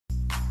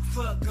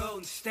Fuck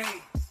Golden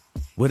State.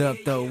 What up,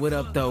 though? What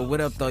up, though?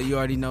 What up, though? You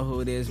already know who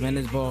it is, man.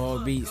 It's Ball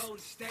Hog Beats. You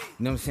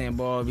know what I'm saying?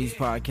 Ball Hog Beats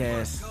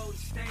podcast,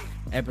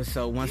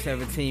 episode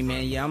 117,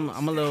 man. Yeah,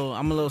 I'm a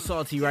little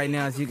salty right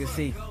now, as you can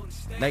see.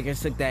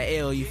 Lakers took that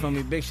L. You feel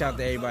me? Big shout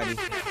to everybody.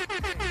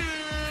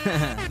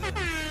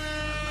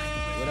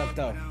 What up,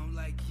 though?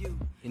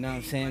 You know what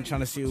I'm saying?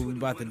 Trying to see what we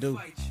about to do.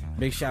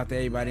 Big shout to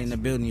everybody in the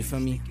building. You feel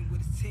me?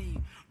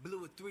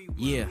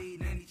 Yeah.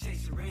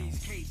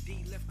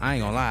 I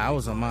ain't gonna lie, I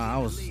was a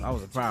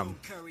problem.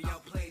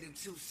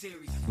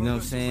 You know what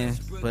I'm saying?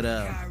 But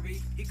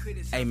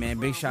hey man,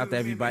 big shout to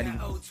everybody.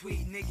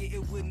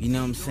 You know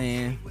what I'm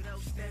saying?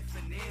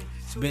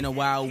 It's been a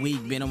wild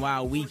week, been a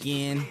wild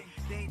weekend.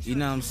 You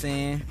know what I'm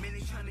saying?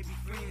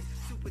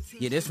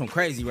 Yeah, this one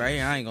crazy right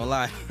here. I ain't gonna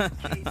lie. I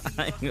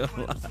ain't gonna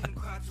lie.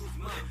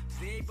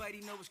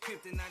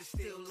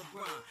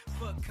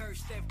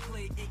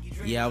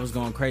 Yeah, I was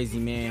going crazy,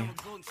 man.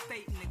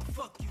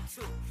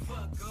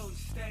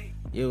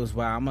 It was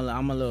wild.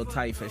 I'm a little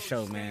tight for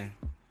sure, man.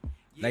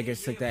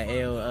 Lakers took that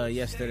L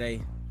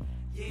yesterday.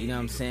 You know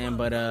what I'm saying?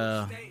 But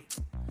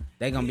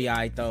they gonna be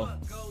alright though.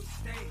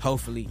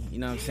 Hopefully, you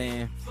know what I'm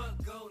saying?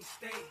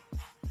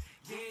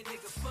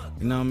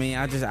 You know what I mean?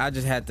 I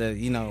just had to,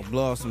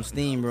 blow off some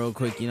steam real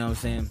quick, you know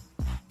what I'm saying?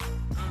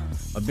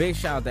 A big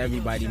shout out to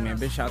everybody, man.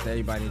 Big shout out to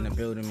everybody in the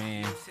building,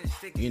 man.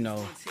 You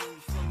know.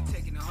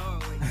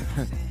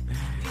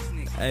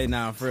 Hey,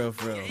 nah, for real.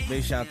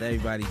 Big shout out to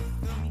everybody.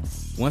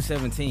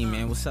 117,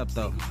 man. What's up,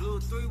 though?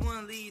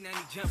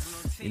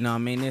 You know what I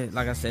mean?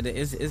 Like I said,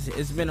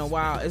 it's been a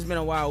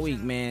wild week,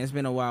 man. It's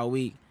been a wild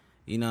week.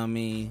 You know what I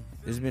mean?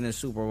 It's been a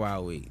super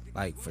wild week.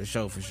 Like, for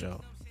sure.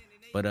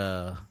 But,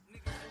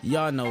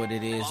 y'all know what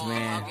it is,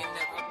 man.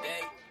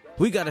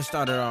 We got to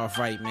start it off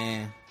right,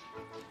 man.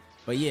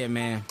 But, yeah,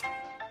 man.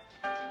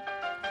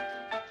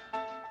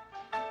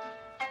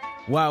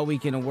 Wild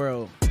week in the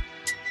world.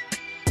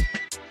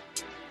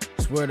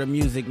 It's world of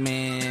music,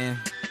 man.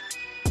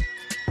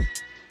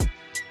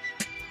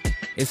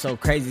 It's so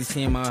crazy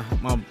seeing my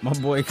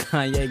boy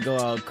Kanye go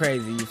all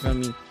crazy, you feel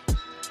me? You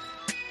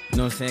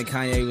know what I'm saying?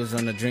 Kanye was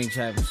on the drink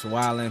chat, was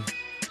wilding.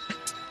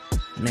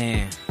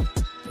 Man,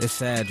 it's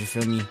sad, you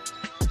feel me?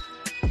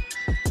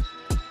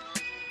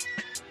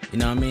 You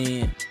know what I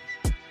mean?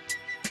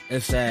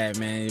 It's sad,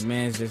 man.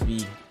 Man's just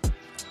be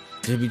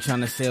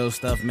trying to sell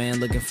stuff, man,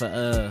 looking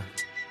for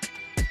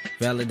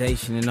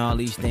validation and all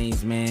these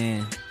things,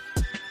 man.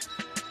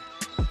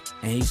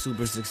 And he's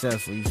super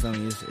successful, you feel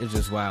me? It's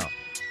just wild.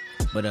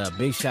 But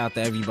big shout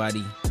to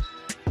everybody.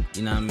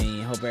 You know what I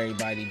mean? Hope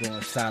everybody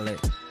doing solid.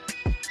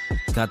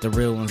 Got the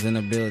real ones in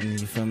the building,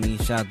 you feel me?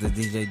 Shout out to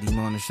DJ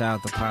D-Mona, shout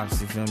out to Pops,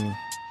 you feel me?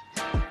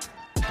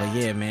 But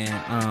yeah, man,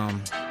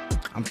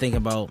 I'm thinking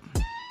about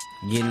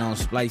getting on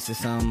Splice or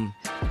something.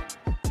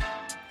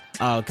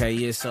 Oh, okay,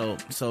 yeah, so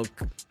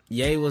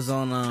Ye was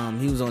on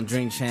he was on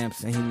Drink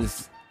Champs, and he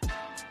was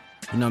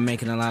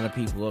making a lot of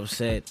people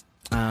upset.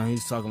 He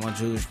was talking about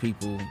Jewish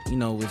people,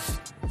 which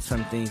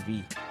some things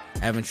be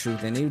having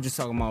truth, and he was just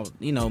talking about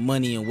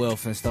money and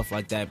wealth and stuff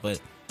like that.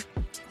 But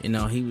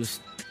he was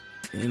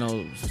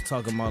just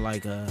talking about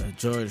like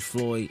George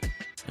Floyd,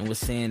 and was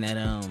saying that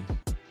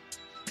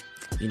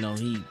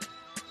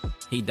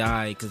he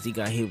died because he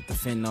got hit with the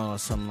fentanyl or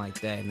something like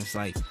that. And it's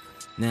like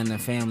now the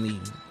family,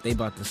 they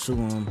about to sue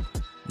him.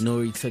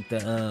 Nori took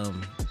the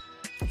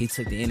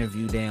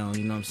interview down,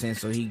 you know what I'm saying?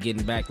 So he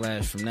getting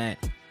backlash from that.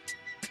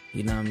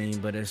 You know what I mean?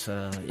 But it's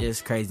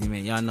crazy,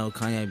 man. Y'all know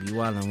Kanye be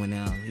wildin' when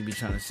he be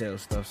trying to sell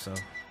stuff. So,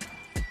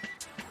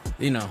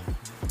 I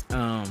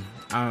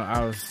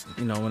was,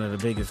 one of the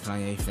biggest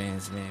Kanye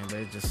fans, man. But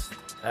it just,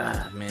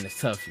 man, it's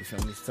tough. You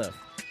feel me? It's tough.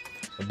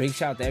 A big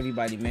shout out to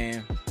everybody,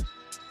 man.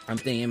 I'm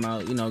thinking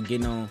about,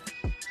 getting on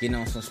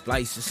some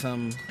Splice or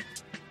something.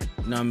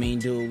 You know what I mean?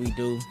 Do what we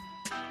do.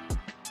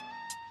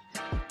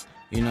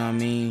 You know what I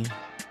mean?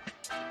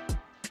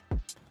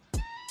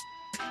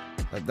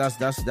 Like that's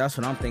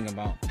what I'm thinking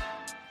about.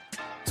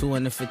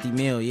 250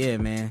 mil, yeah,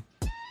 man.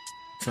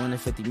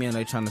 250 mil,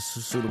 they trying to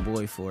sue the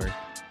boy for it.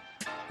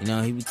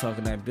 He be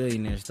talking that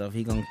billionaire stuff.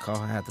 He gonna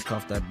have to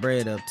cough that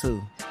bread up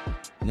too.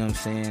 You know what I'm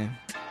saying?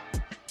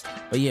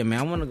 But yeah, man,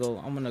 I wanna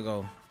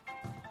go.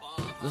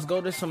 Let's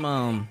go to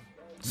some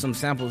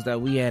samples that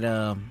we had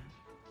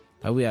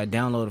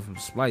downloaded from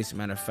Splice,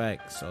 matter of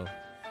fact. So,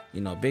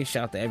 big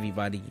shout to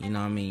everybody. You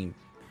know what I mean?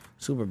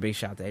 Super big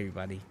shout to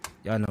everybody.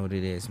 Y'all know what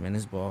it is, man.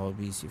 It's Ball Hog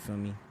Beats, you feel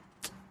me?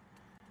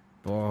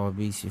 Ball Hog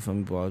Beats, you feel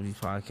me? Ball Hog Beats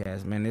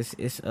podcast, man. It's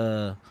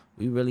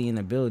we really in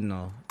the building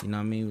though. You know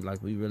what I mean?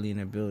 Like we really in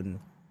the building.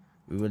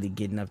 We really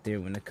getting up there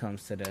when it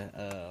comes to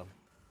the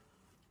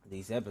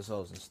these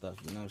episodes and stuff.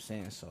 You know what I'm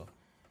saying? So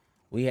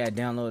we had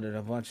downloaded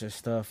a bunch of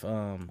stuff,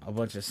 a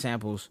bunch of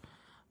samples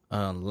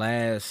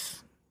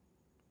last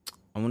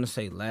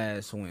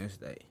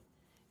Wednesday.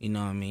 You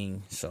know what I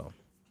mean? So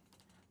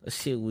let's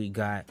see what we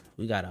got.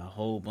 We got a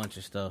whole bunch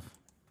of stuff.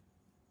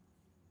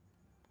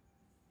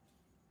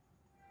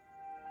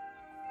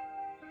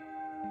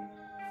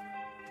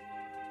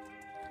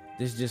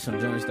 This is just some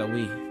joints that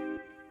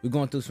we're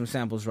going through some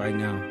samples right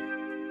now.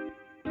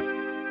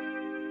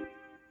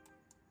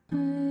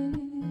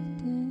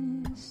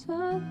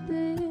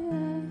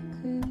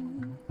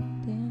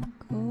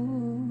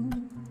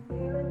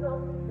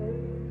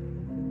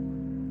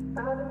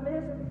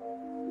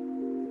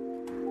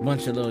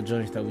 Bunch of little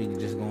joints that we can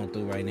just going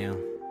through right now.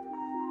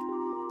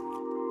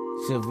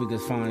 See if we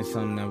could find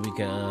something that we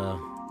could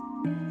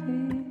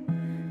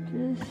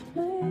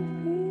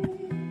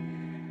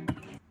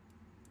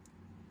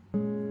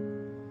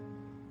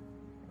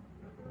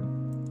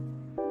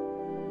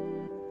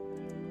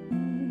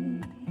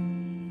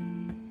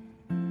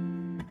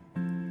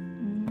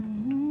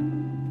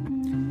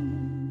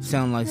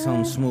sound like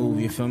something smooth,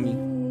 you feel me?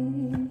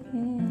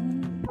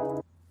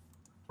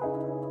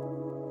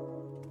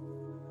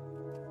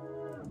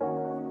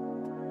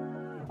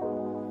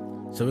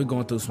 So we're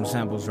going through some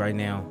samples right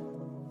now.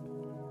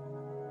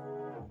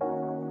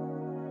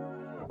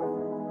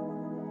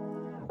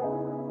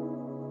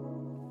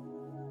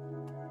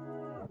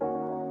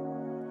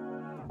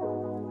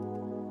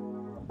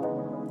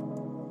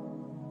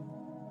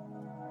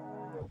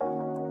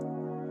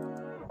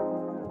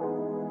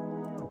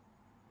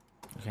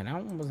 Okay, that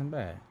one wasn't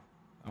bad.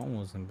 That one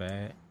wasn't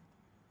bad.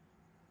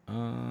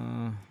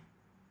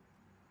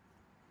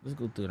 Let's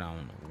go through that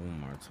one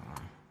more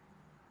time.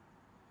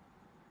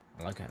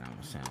 I like how that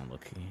one sound,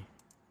 low-key.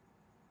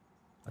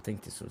 I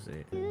think this was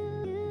it.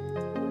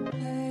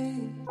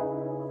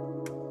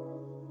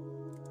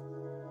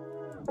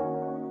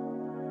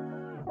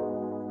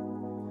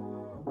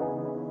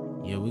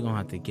 Yeah, we gonna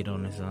have to get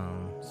on this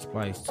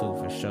Splice too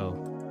for sure.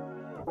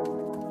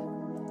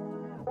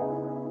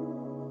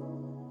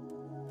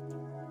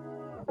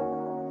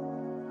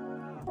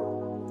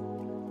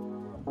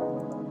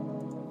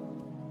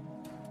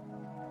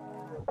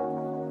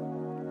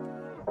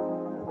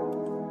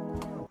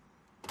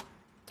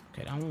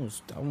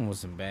 That one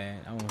wasn't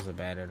bad. That one wasn't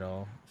bad at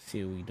all. Let's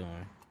see what we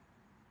doing.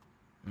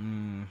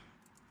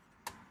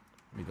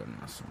 We go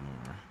now some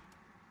more.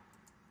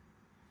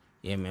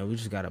 Yeah, man, we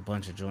just got a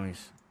bunch of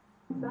joints.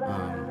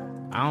 I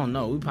don't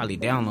know. We probably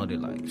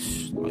downloaded like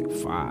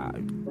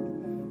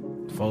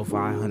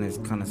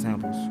 500 kind of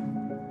samples.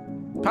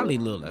 Probably a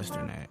little less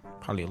than that.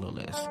 Probably a little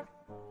less.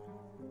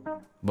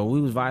 But we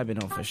was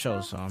vibing on for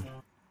sure. So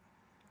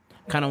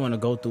kind of want to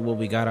go through what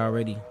we got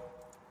already.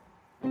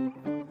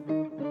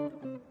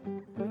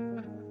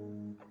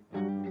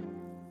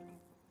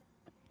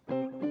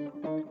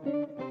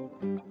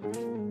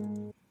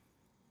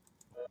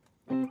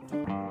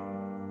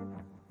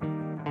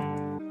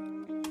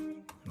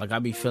 Like, I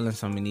be feeling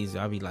some of these.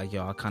 I be like,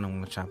 yo, I kind of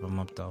want to chop them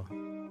up, though.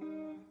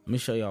 Let me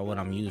show y'all what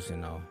I'm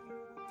using, though.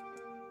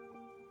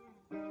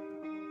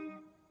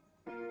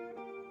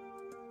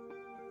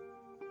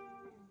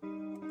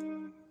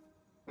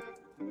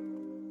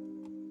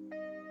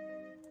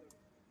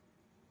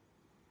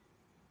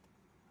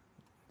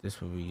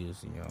 This what we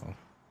using, y'all.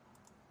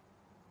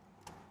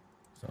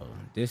 So,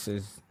 this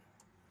is...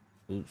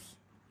 Oops.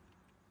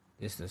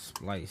 This is the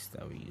Splice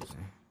that we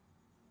using.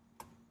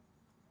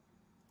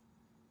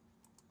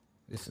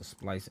 This is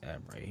Splice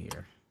app right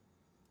here.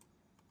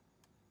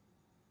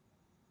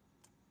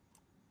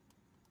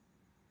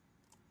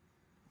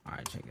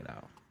 Alright, check it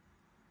out.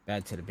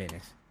 Back to the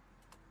business.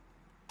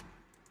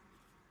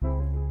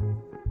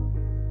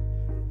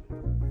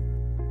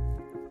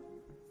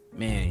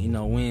 Man, you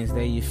know,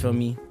 Wednesday, you feel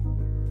me?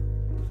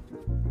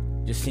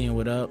 Just seeing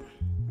what up.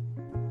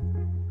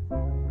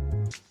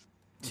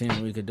 Seeing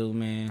what we could do,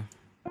 man.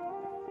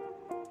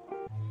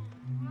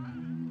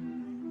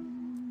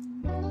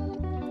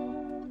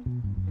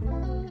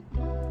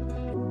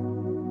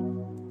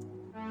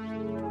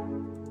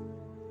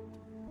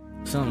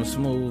 Something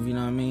smooth, you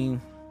know what I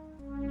mean?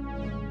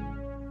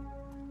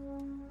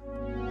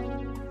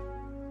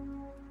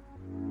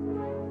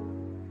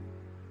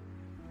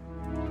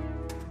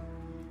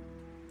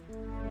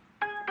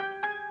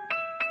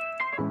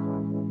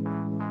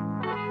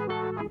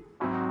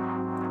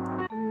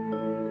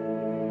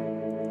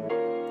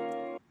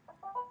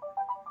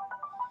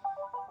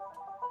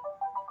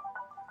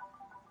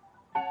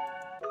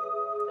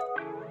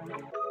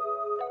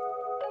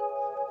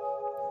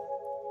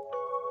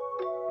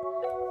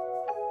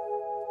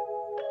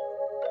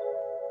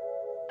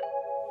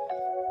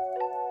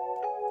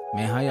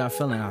 Man, how y'all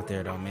feeling out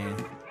there, though, man?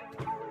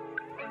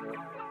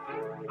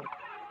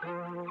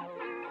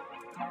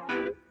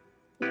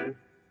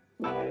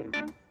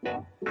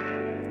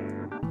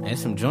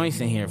 There's some joints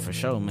in here for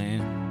sure,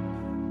 man.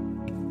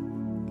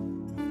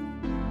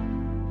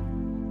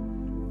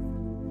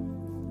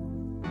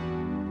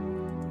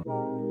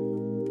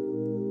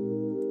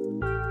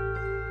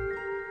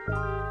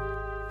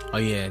 Oh,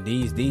 yeah,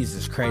 these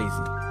is crazy.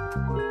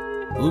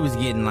 We was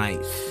getting like...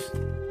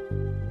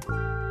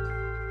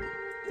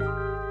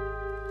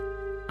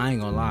 I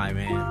ain't gonna lie,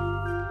 man.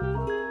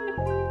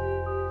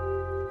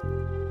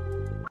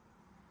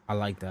 I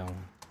like that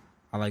one.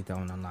 I like that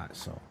one a lot.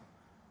 So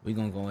we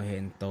gonna go ahead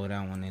and throw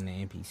that one in the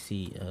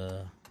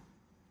MPC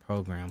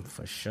program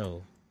for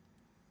sure.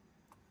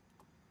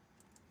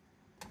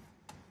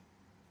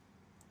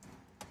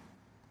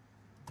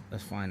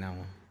 Let's find that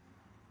one.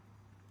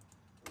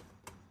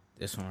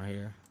 This one right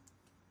here.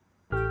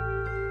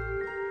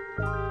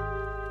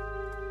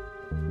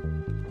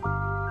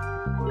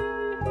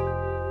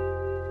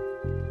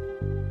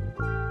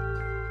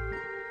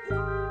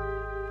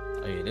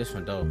 this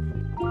one dope.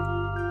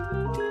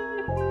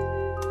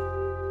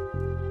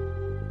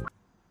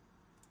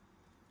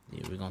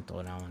 Yeah, we're gonna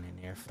throw that one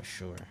in there for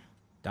sure.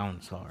 That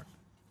one's hard.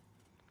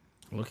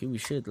 Okay, we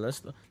should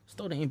let's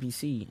throw the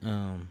NPC.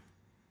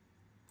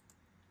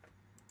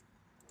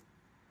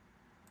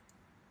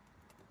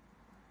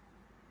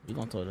 We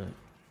gonna throw the.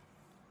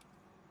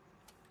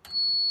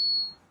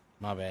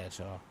 My bad,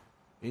 y'all.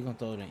 We gonna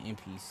throw the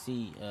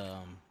NPC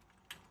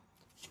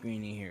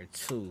screen in here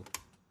too.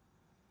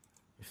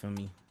 You feel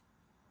me?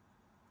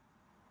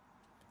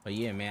 But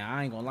yeah, man,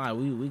 I ain't gonna lie.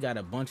 We got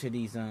a bunch of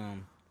these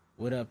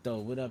What up though?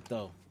 What up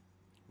though?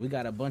 We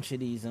got a bunch of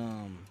these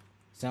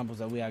samples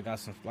that I got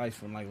some flights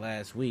from like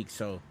last week.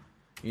 So,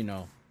 you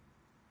know,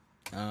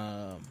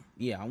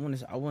 yeah, I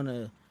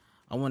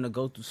wanna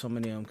go through some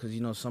of them because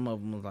you know some of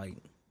them are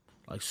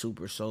like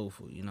super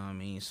soulful. You know what I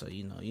mean? So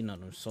you know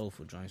them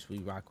soulful joints. We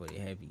rock with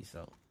it heavy.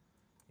 So,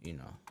 you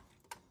know,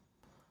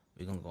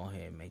 we're gonna go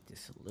ahead and make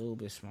this a little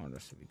bit smarter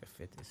so we can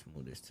fit this.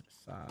 Move this to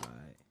the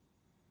side.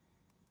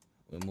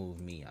 We'll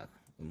move me up.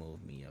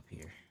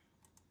 Here.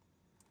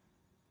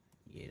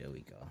 Yeah, there we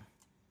go.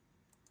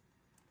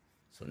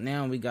 So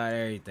now we got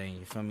everything,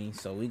 you feel me?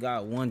 So we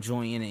got one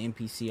joint in the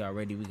NPC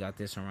already. We got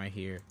this one right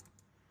here.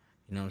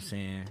 You know what I'm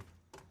saying?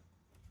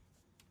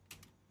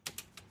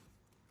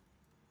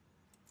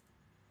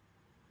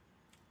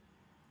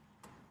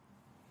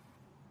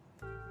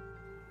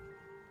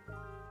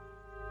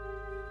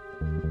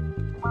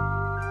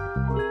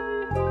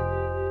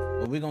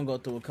 But we're gonna go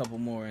through a couple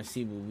more and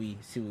see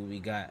what we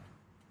got.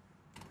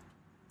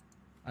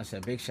 I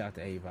said big shout out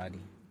to everybody.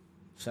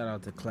 Shout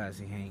out to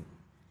Classic Hank.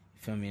 You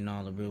feel me? And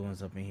all the real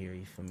ones up in here,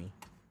 you feel me?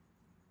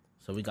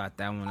 So we got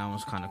that one. That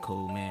one's kind of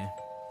cool, man.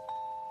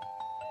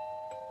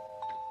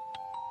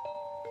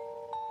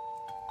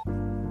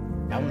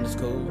 That one is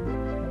cool.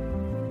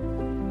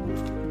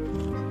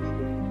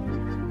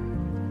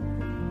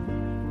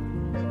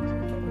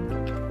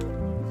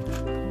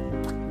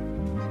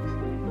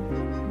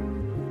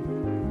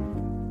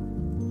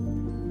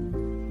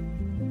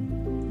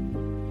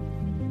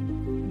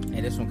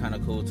 Hey, this one kind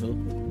of cool too.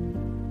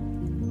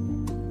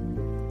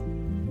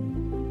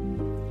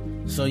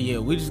 So yeah,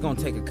 we just gonna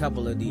take a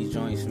couple of these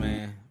joints,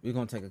 man. We're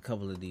gonna take a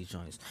couple of these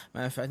joints.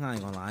 Matter of fact, I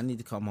ain't gonna lie. I need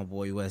to call my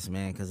boy West,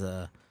 man, cause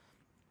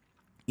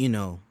you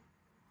know,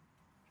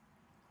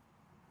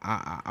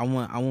 I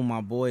want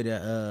my boy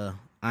to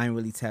I ain't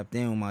really tapped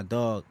in with my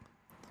dog.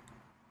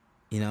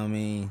 You know what I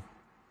mean?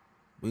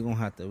 We gonna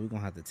have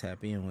to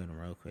tap in with him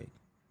real quick.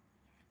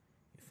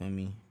 You feel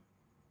me?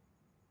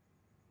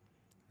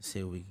 Let's see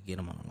if we can get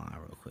him on the line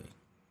real quick.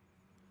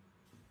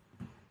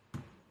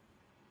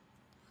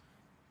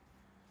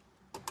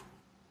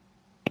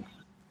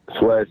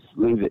 Sweat,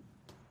 leave it.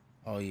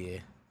 Oh yeah,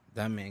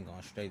 that man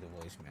going straight to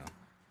voicemail.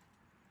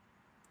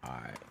 All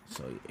right,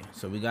 so yeah,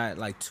 so we got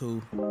like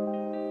two.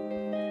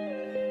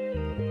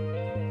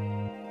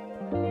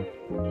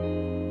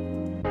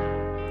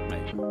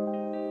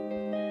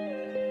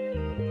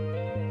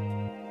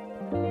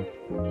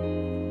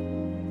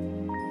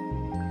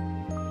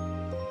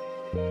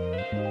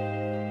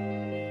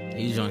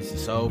 These joints are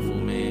soulful,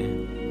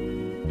 man.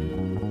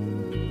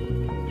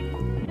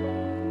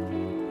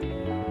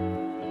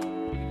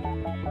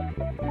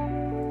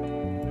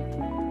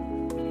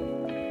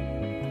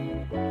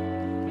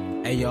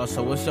 Hey y'all,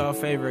 so what's y'all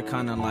favorite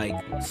kind of like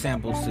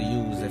samples to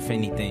use, if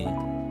anything?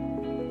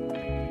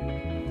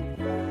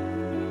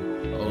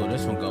 Oh,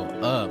 this one go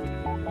up.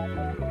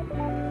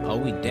 Oh,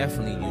 we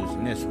definitely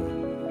using this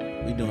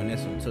one. We doing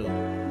this one too.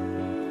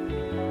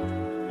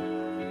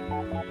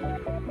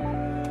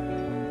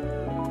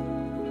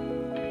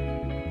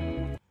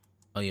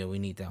 Oh yeah, we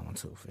need that one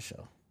too for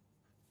sure.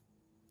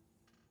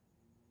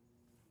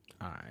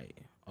 All right.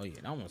 Oh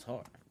yeah, that one's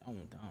hard. That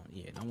one,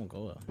 yeah, that one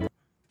go up.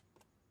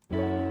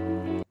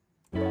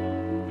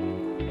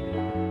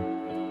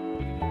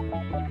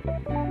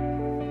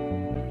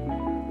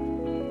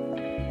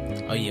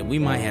 Oh yeah, we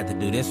might have to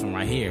do this one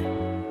right here.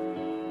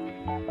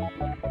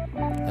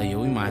 Oh yeah,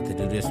 we might have to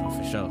do this one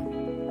for sure.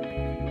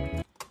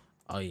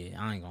 Oh yeah,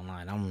 I ain't gonna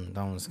lie, that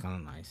one's kind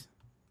of nice.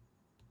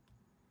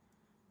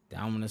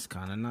 That one is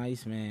kind of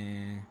nice,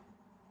 man.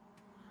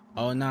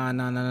 Oh nah.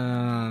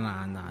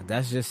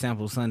 That's just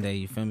Sample Sunday.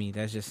 You feel me?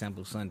 That's just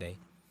Sample Sunday.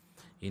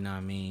 You know what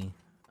I mean?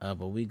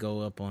 But we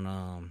go up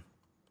on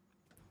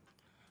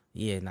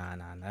yeah, nah.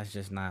 That's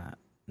just not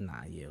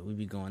yeah. We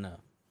be going up.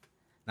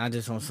 Not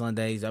just on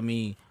Sundays. I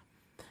mean,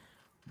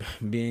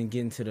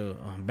 getting to the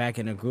back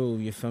in the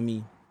groove. You feel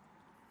me?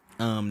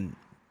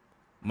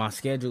 My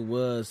schedule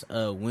was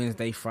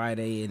Wednesday,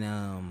 Friday,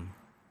 and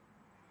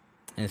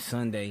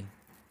Sunday.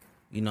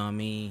 You know what I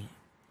mean?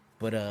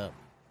 But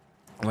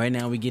right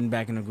now we getting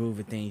back in the groove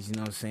of things. You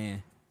know what I'm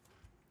saying?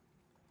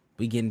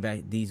 We getting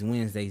back these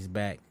Wednesdays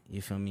back.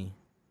 You feel me?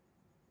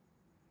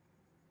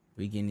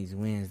 We getting these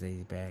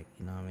Wednesdays back.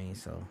 You know what I mean?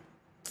 So,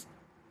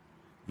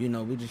 you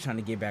know, we just trying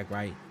to get back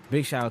right.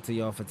 Big shout out to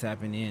y'all for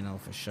tapping in, though,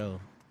 for sure.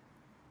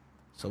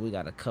 So we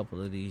got a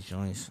couple of these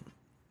joints.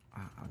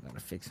 I gotta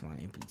fix my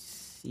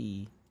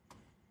NPC.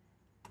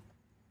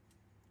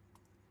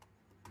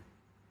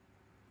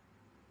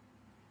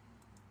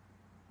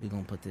 We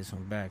gonna put this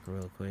one back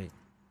real quick.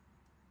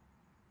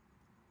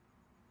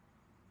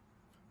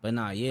 But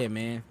nah, yeah,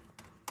 man.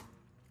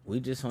 We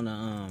just on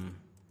the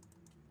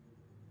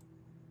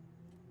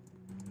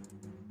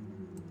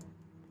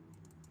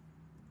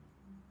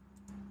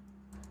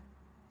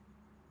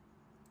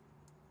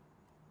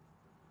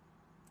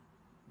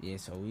yeah,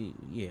 so we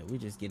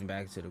just getting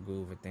back to the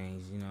groove of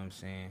things, you know what I'm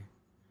saying?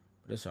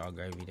 But it's all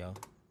gravy though.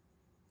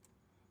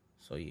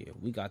 So yeah,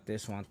 we got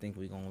this one. I think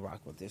we gonna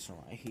rock with this one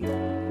right here.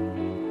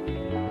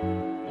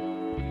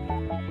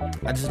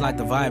 I just like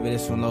the vibe of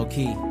this one low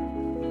key.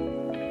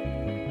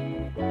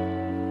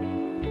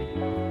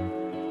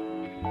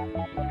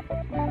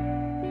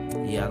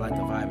 Yeah, I like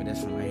the vibe of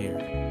this one right here.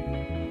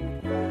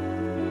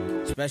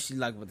 Especially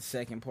like with the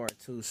second part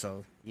too,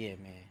 so yeah,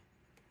 man.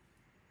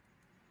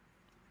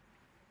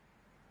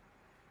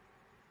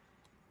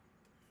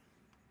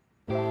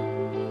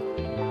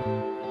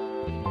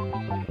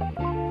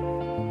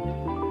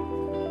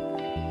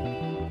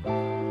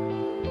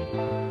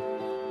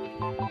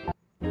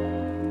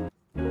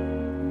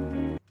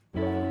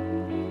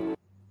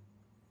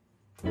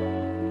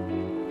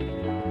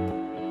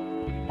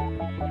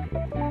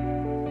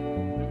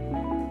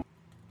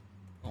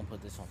 Gonna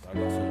put this on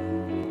 32.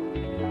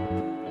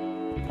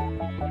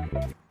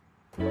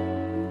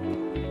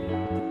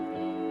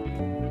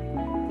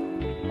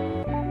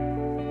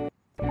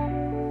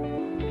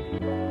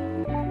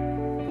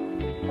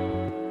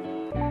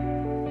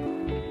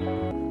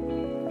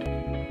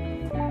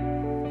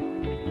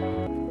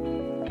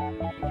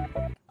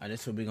 Alright,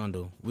 this is what we gonna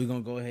do. We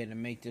gonna go ahead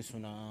and make this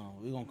one.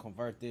 We gonna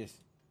convert this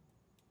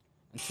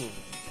into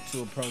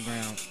a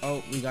program.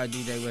 Oh, we got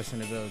DJ West in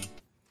the building.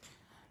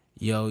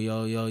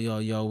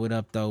 Yo. What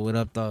up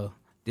though?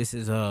 This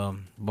is Ball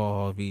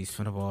Hall Beats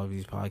from the Ball Hall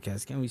Beats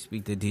podcast. Can we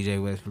speak to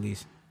DJ West,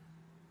 please?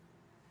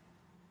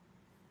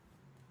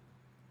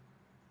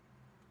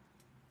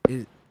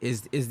 Is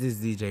this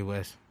DJ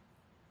West?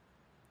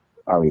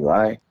 Are we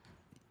live?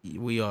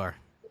 We are.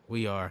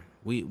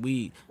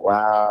 We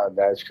Wow,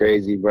 that's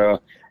crazy, bro.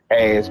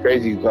 Hey, it's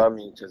crazy you called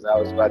me because I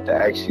was about to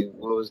ask you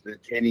what was the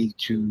Tenny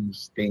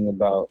Choose thing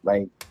about.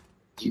 Like,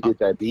 you did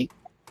that beat?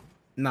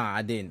 Nah,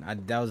 I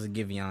didn't. That was a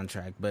Giveon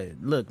track. But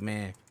look,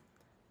 man,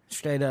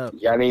 straight up.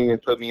 Y'all didn't even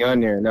put me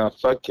on there. No,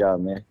 fuck y'all,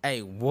 man.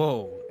 Hey,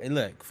 whoa. Hey,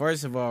 look.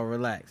 First of all,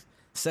 relax.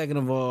 Second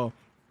of all,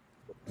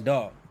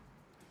 dog.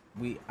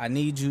 I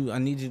need you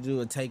to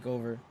do a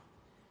takeover.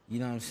 You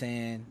know what I'm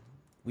saying?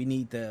 We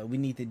need the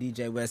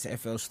DJ West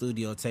FL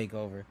Studio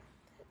takeover.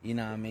 You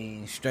know what I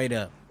mean? Straight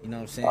up. You know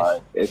what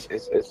I'm saying?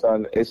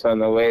 It's on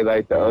the way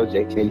like the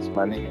OJ case,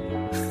 my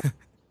nigga.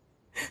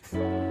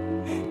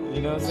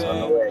 You know what I'm It's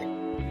saying? on the way.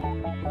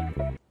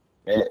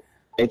 Man,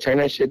 hey, turn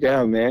that shit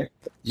down, man.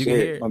 You shit,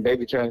 can hear it? My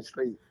baby trying to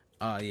sleep.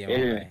 Oh yeah,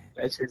 Yeah,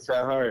 that shit's so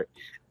hard.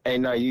 Hey,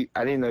 no, I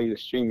didn't know you were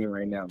streaming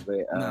right now,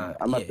 but Nah,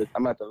 I'm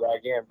about to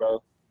log in,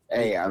 bro.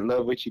 Hey, I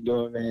love what you're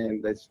doing,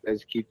 man. Let's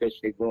keep that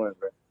shit going,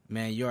 bro.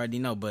 Man, you already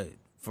know, but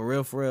for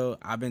real,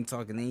 I've been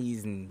talking to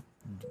these, and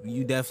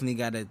you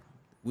definitely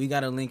we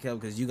gotta link up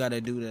because you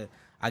gotta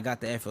I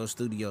got the FL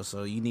Studio,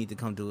 so you need to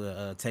come do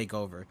a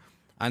takeover.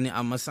 I'm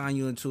gonna sign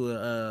you into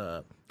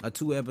a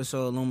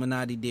 2-episode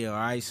Illuminati deal. All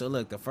right, so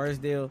look, the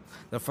first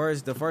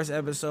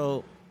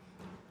episode,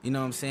 you know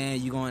what I'm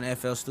saying, you go in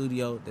FL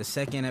Studio. The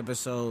second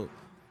episode,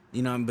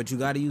 you know, but you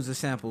gotta use a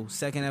sample.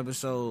 Second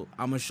episode,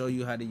 I'm gonna show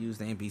you how to use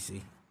the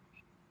MPC.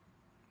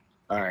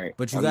 All right,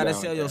 But you gotta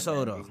sell your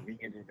soul though. We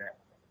can do that.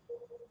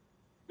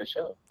 For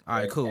sure. All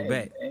right, cool,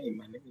 bet. Hey,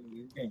 my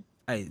nigga,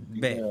 Hey,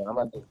 bet. I'm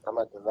about to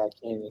lock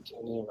in and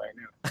tune in right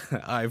now.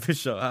 All right, for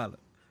sure. Holla.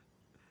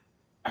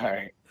 All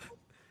right.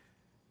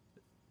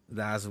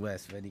 Nas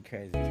West, very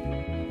crazy.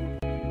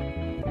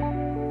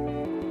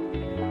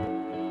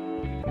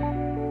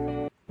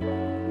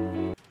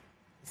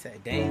 He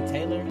said Dane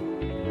Taylor.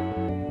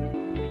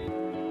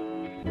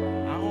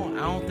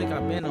 I don't think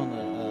I've been on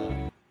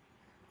the.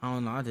 I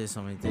don't know. I did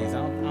so many things.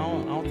 I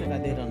don't think I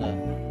did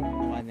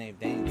on my name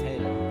Dane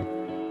Taylor.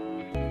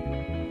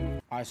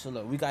 All right, so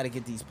look, we got to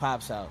get these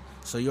pops out.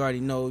 So you already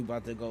know we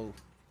about to go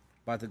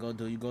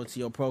do. You go to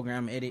your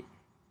program edit.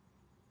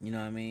 You know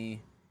what I mean?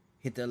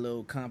 Hit that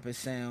little compass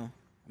sound.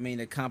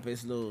 The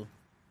compass little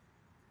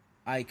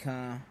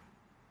icon.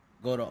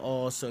 Go to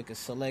all so it can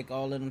select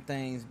all of them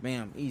things.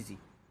 Bam, easy.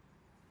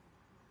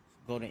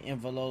 Go to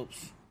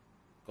envelopes.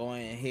 Go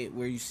in and hit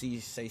where you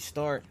say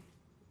start.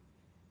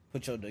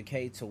 Put your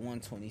decay to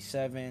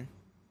 127.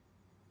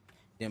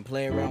 Then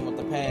play around with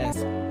the pass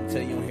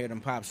until you don't hear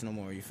them pops no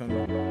more. You feel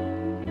me?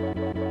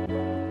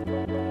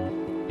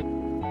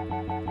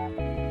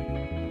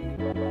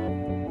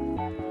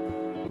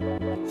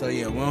 So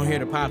yeah, we don't hear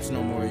the pops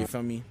no more. You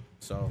feel me?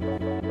 So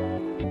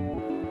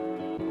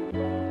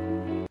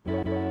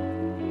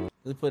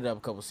let's put it up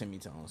a couple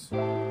semitones.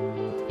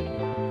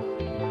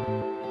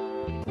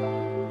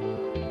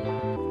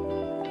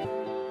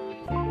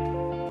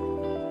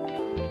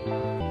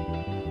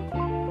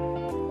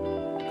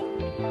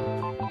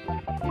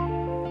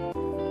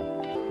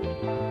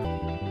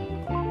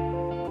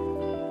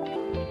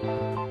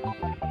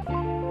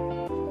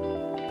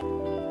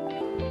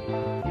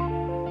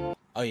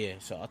 Oh yeah,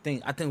 so I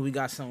think we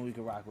got something we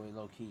can rock with,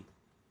 low key.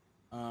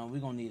 We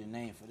gonna need a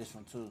name for this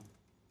one too.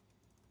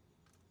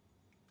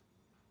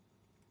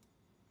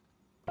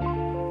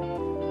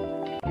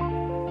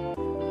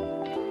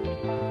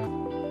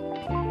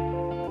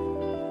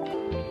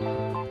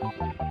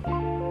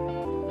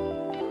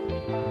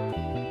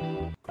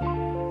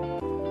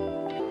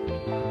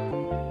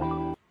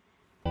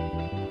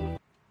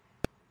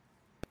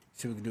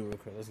 See what we can do real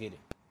quick. Let's get it.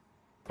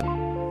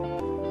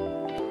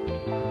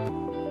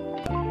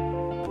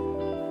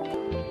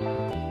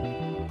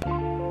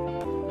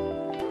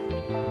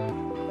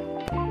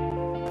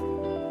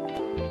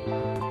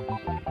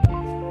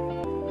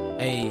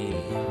 Hey.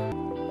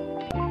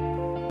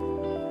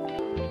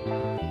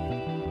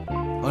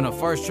 On the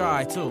first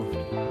try too.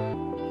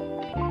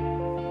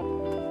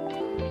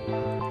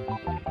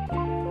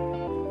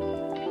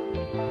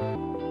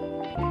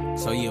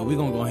 So yeah, we're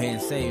gonna go ahead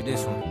and save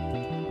this one.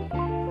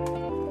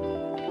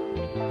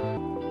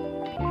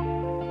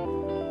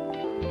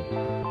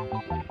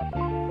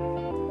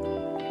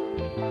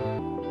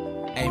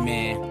 Hey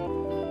man,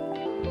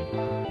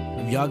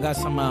 if y'all got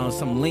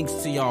some links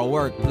to y'all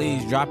work,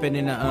 please drop it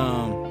in the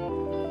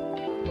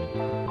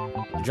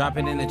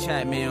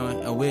chat, man,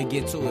 and we'll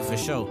get to it for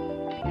sure.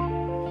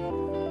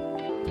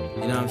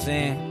 You know what I'm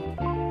saying?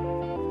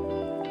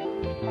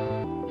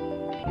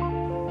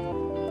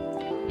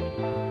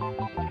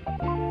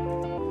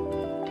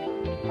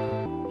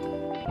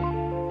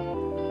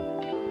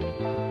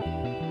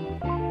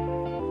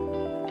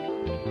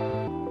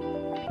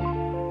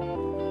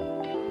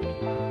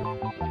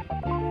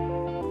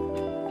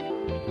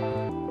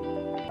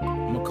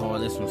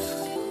 This one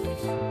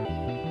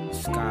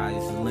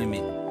Sky's the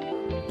Limit,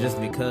 just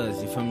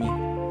because, you feel me?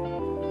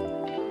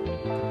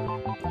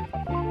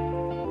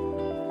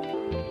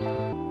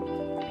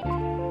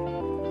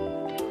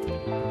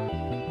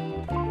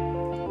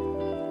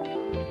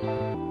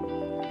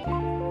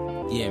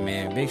 Yeah,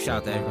 man, big shout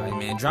out to everybody,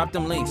 man. Drop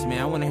them links,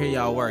 man. I want to hear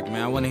y'all work,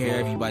 man. I want to hear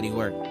everybody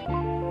work.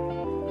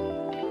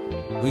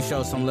 We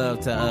showed some love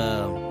to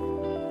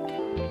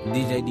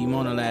DJ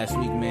D-Mona last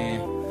week,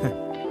 man.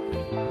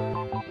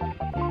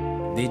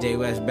 DJ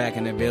West back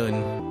in the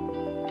building.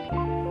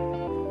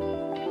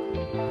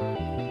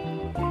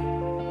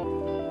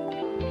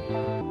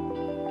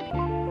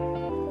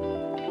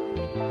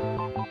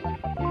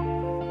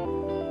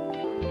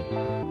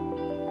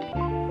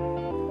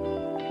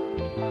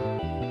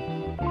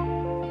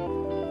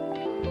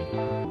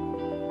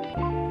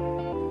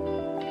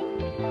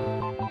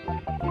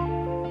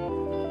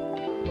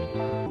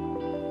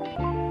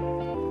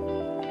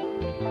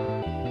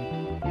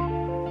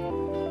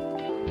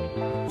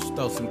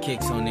 Throw some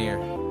kicks on there.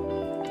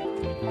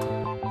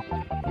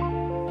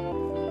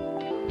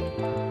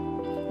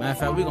 Matter of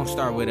fact, we're gonna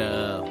start with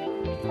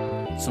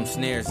some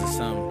snares or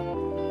something.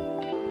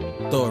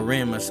 Throw a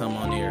rim or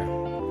something on there.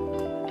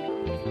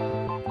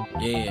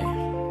 Yeah.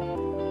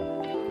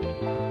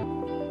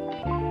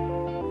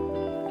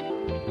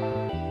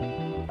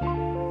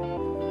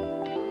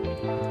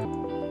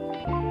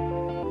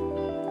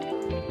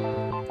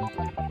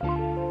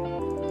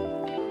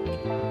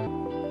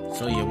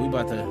 So yeah, we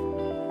about to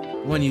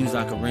want to use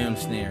like a rim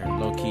snare,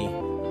 low key.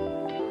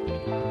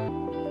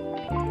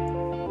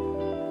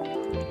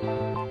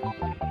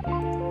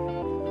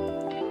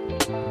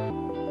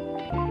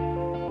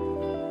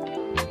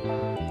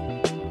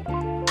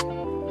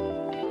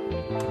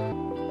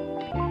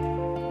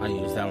 I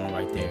use that one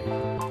right there.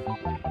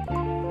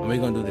 And we're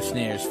gonna do the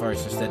snares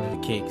first instead of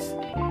the kicks.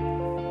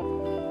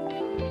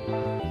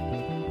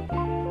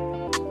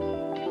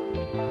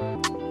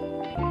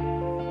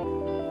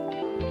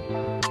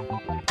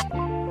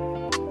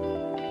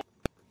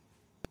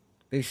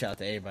 Big shout out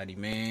to everybody,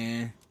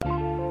 man.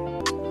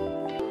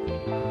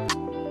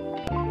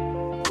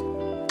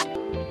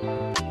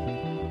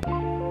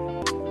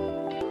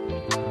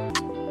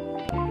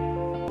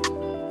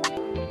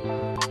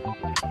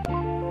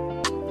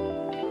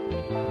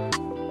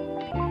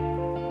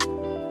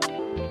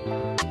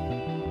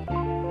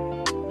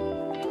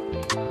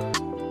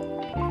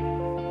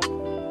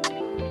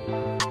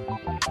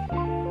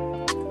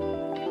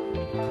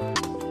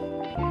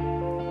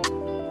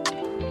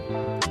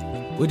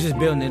 We're just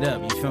building it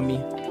up, you feel me?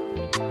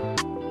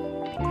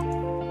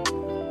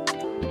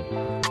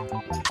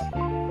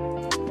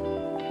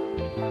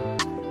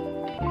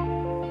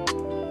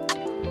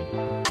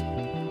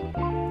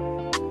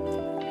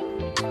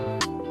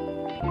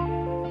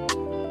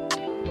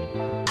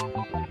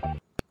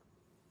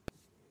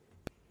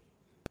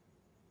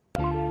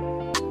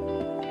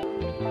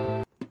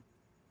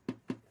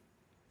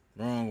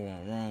 Wrong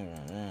one.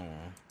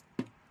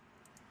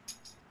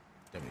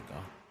 There we go.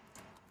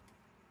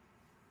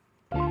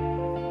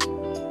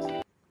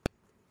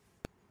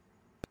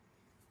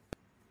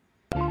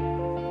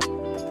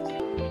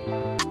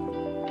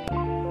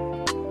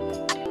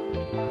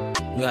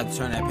 We got to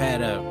turn that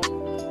pad up.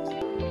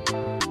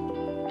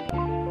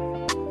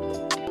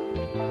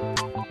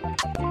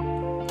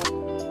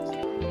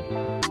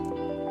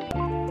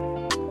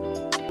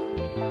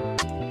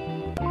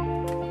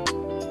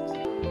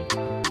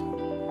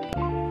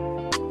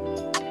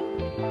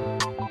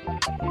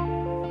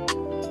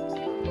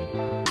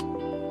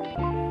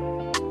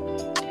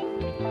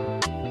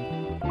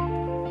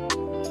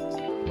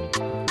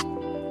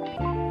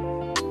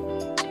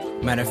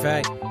 Matter of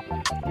fact,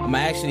 I'm gonna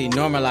actually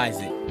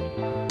normalize it.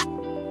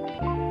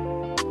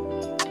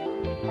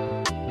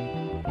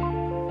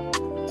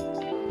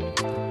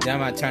 Then I'm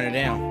gonna turn it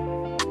down.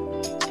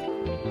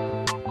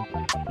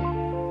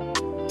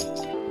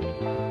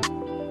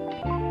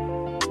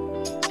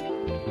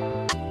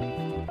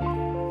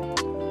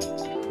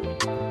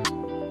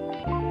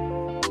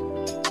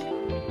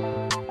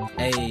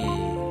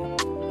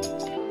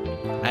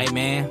 Hey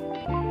man,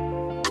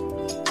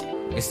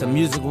 it's the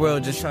music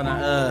world just trying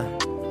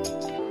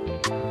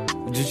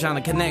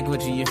to connect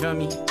with you. You feel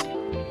me?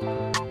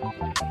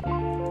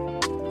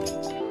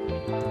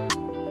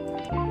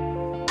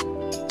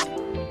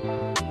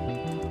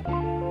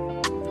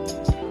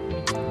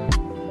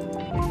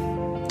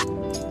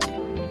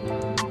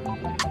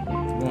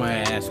 Go ahead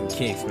and add some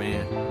kicks,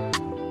 man.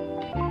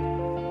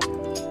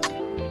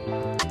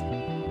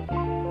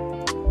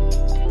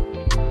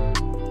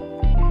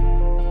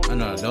 Oh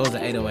no, those are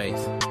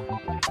 808s.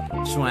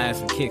 Just want to add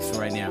some kicks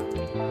for right now.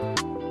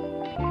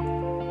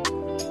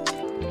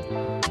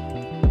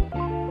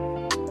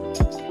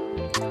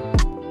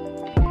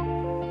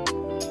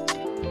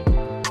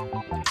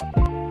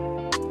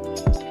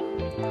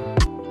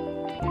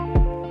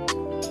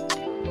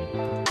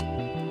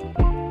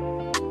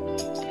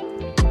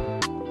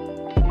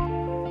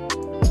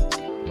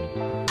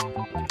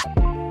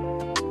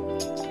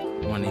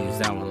 I want to use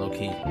that one low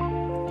key.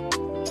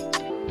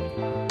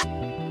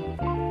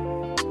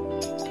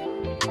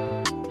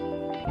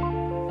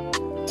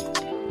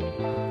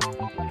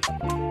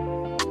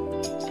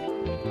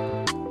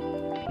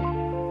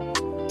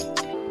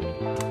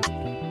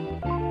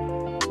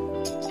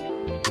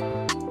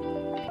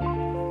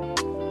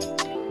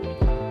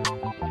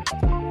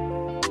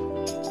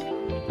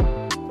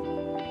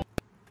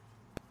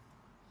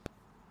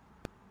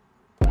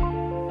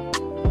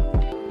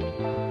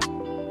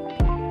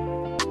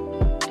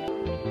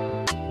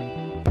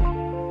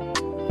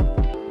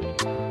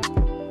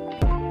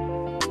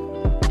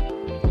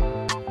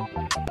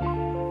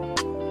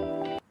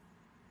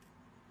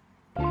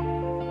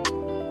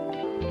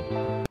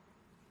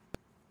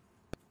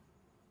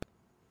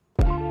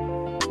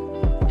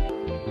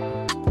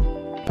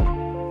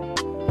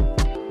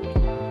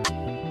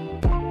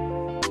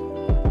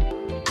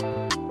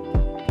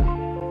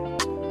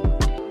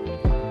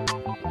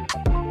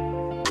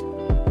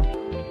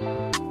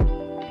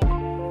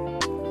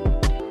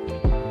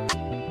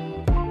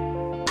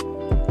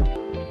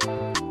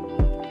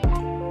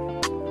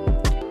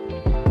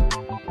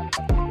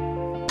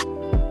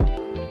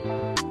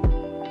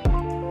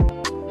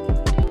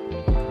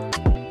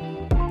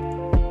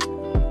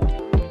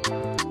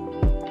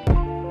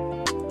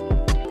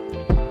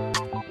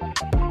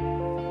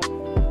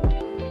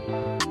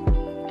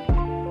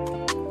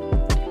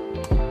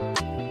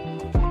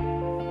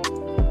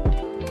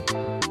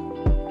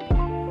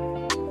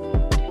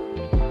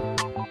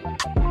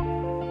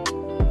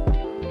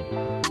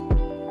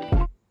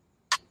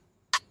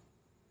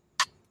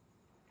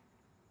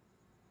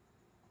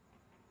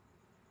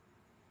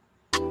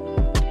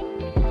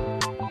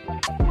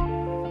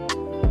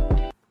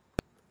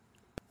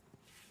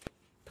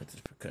 Put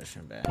this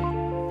percussion back.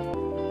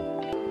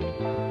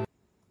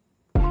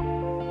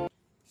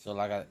 So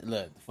like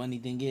look, the funny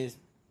thing is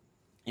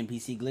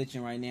MPC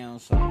glitching right now,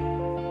 so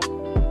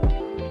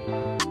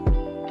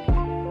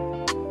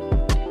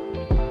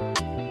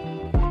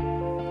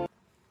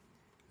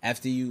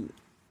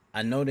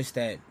I noticed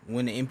that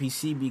when the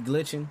MPC be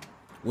glitching,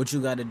 what you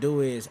gotta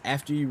do is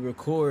after you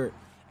record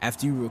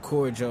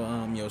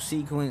your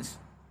sequence,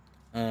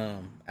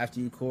 after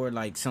you record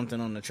like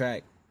something on the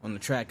track,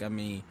 I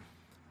mean,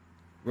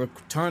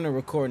 turn the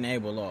record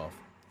enable off.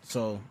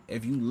 So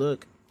if you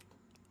look,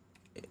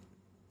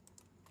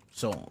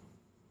 so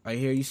right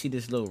here you see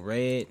this little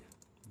red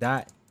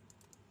dot,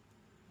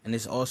 and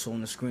it's also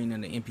on the screen in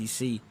the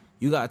MPC.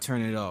 You gotta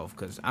turn it off,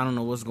 because I don't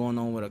know what's going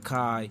on with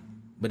Akai,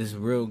 but it's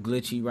real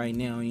glitchy right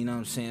now, you know what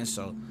I'm saying?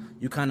 So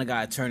you kind of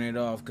gotta turn it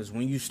off, because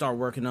when you start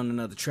working on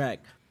another track,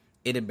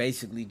 it'll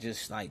basically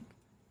just like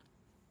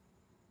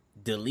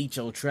delete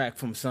your track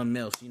from something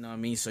else, you know what I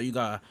mean? So you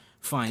gotta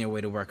find your way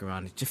to work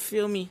around it. You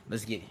feel me?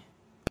 Let's get it.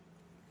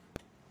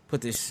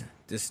 Put this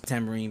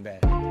tambourine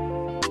back.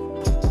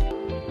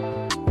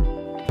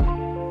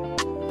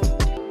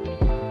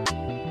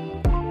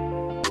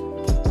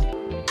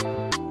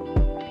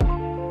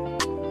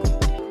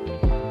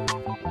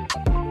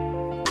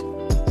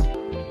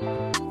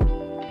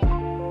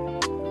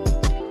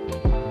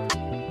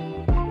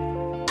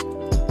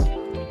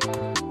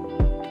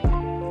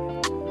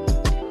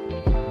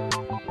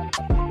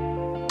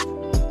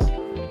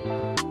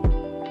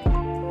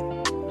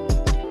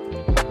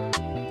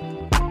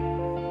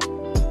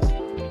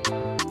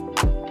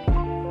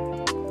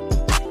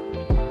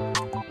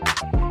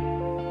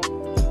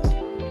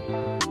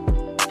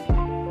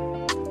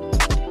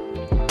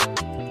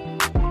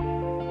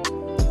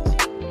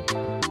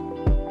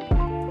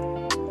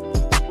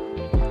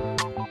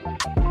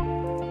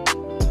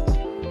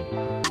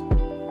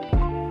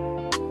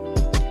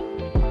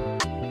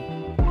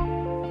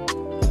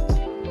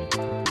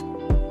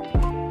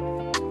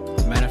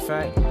 of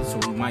fact, this is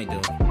what we might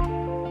do.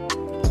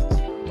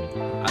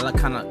 I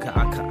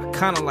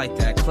kind of like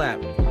that clap.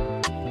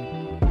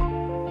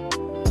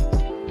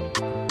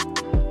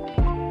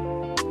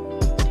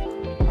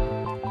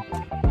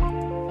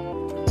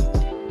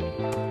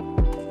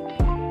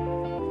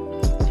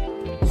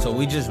 So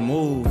we just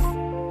move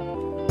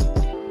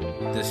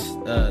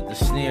the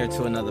snare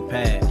to another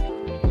pad.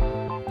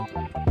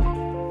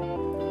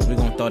 We're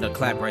gonna throw the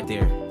clap right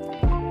there.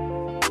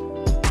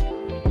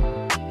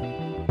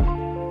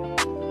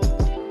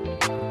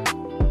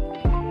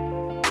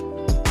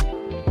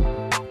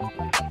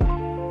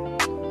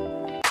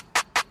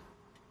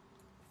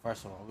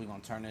 First of all, we're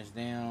gonna turn this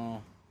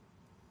down.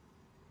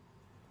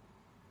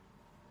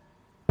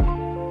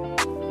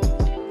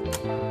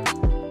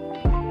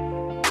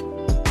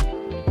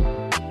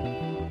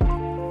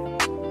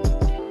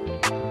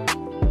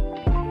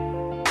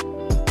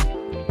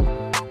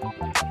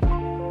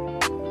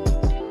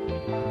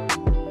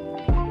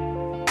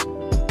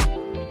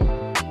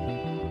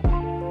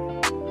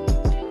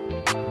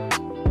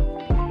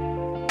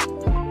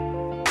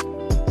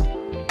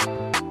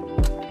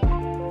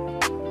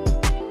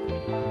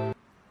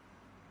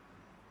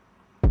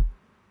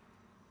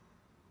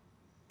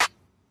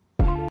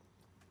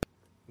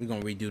 We're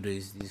gonna redo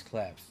these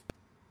claps.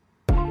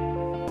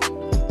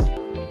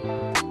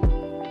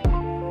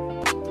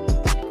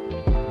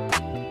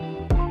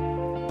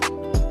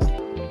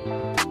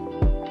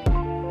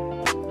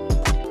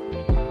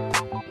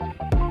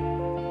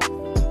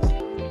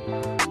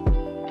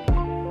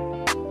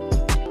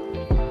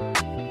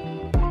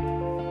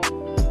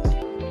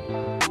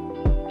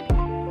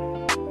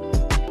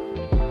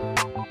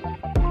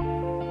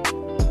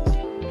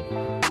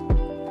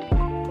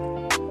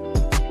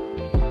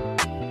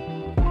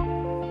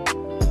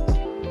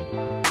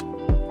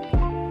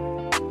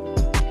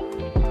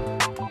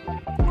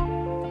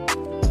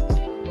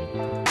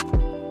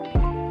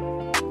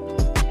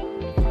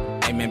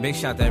 Big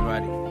shout to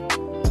everybody.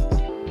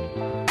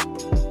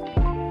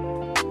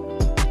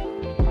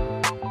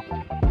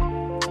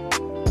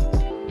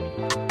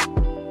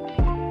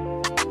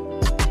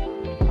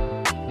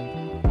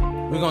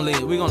 We're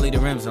gonna leave the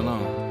rims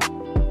alone.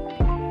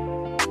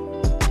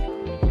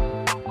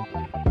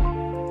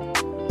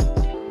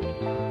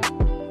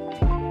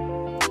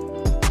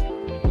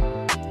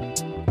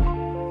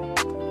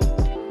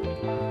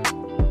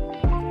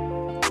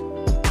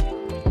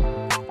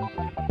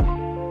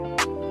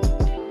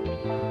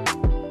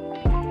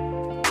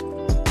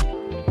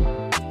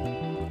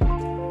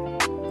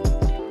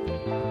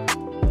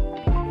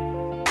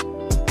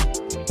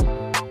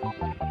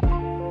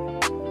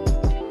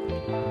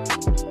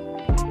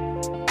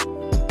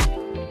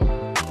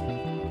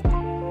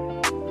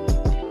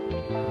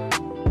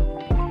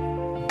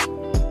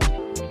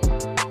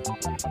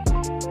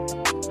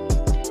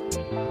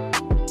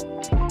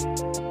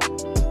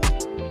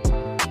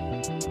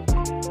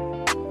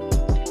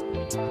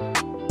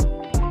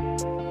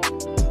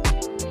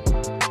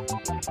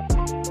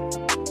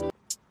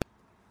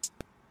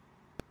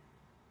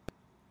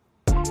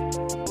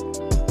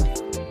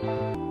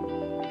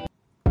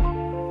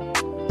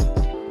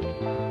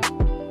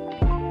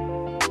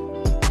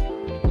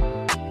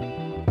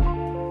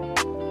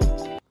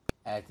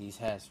 Add these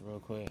hats real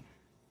quick.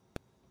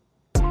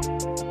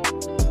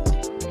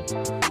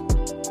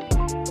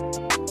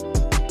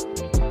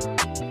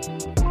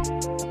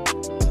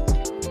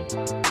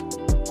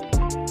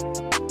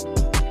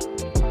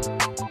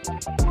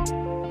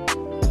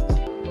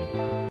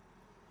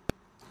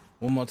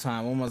 One more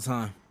time.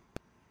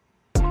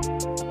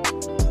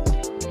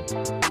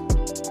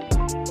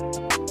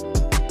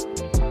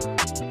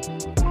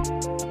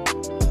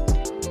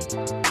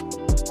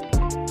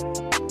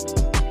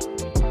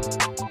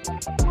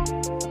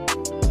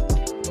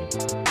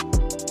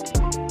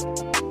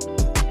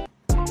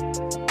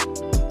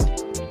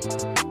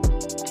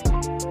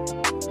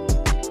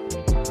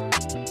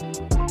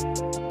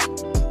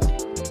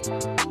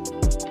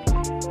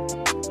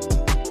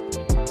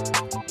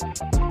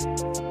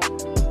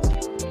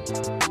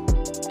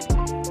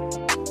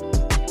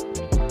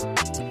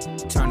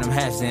 Turn them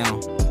hats down.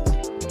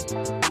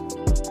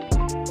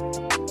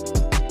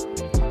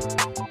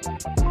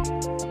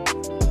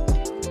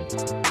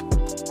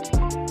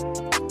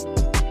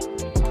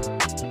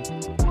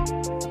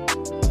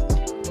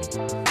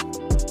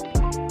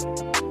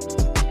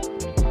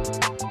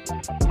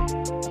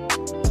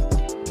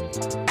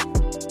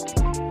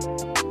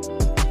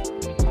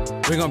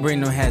 We're gonna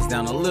bring them hats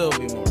down a little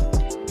bit more.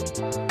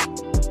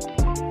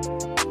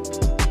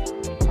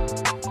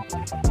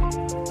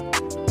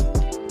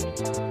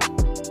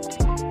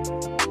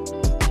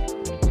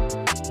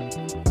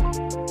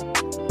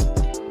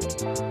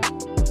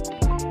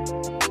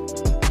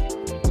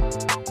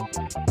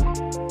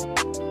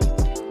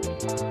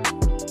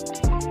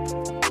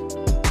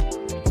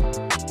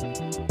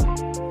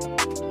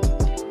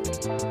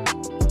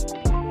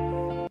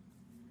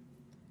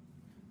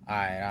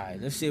 Alright,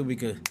 let's see if we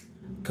could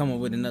come up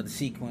with another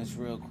sequence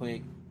real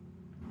quick.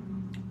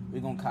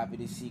 We're gonna copy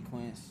this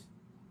sequence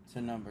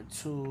to number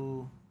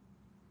 2.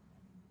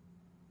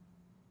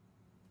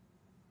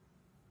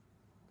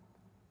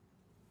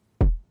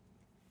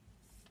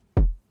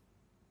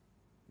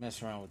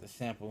 Mess around with the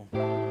sample.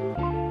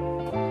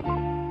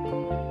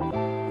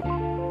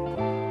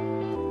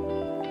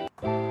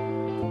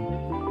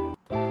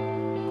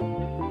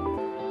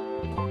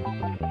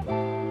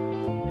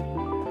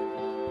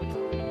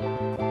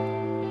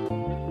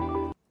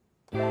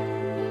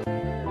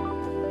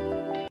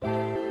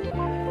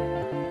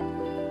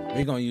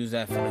 We're gonna use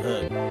that for the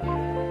hook.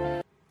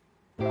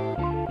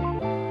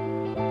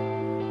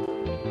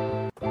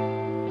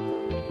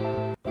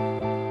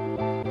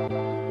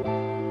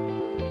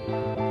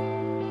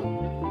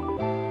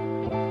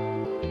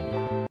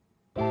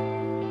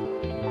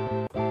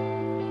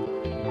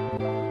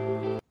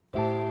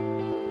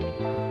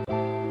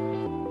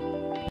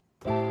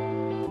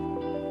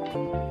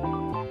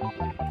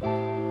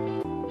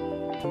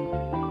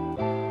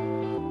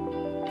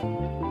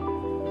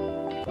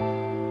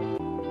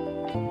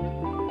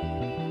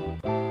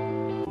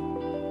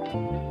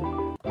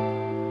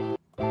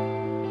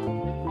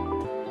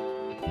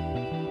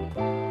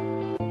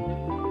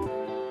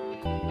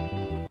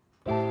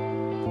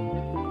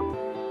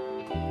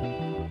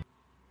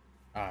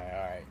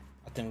 Alright.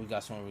 I think we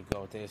got somewhere we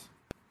go with this.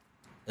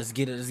 Let's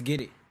get it.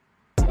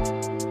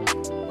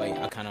 Wait,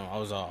 I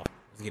was off.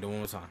 Let's get it one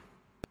more time.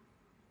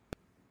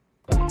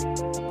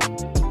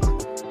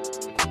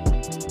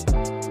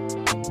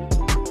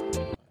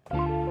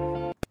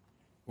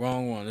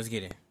 Wrong one, let's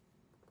get it.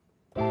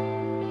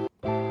 One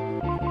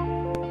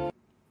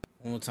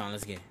more time,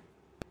 let's get it.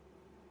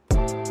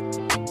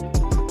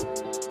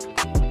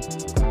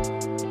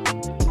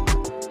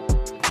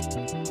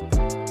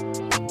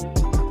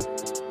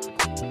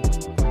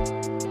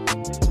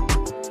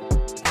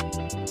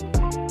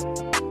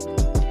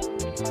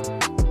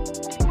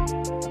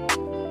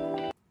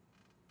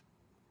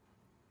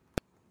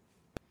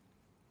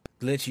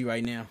 Glitchy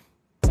right now.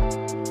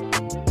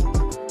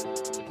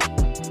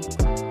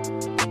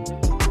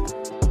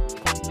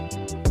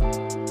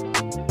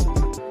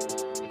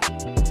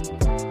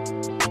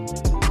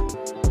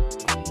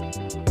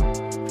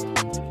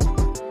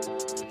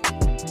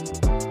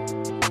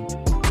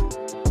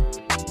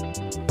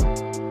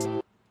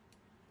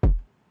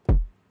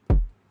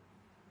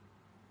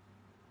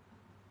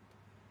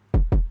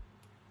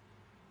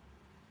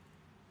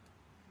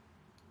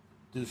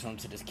 Do something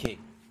to this kick.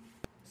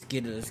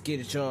 Let's get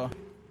it, y'all.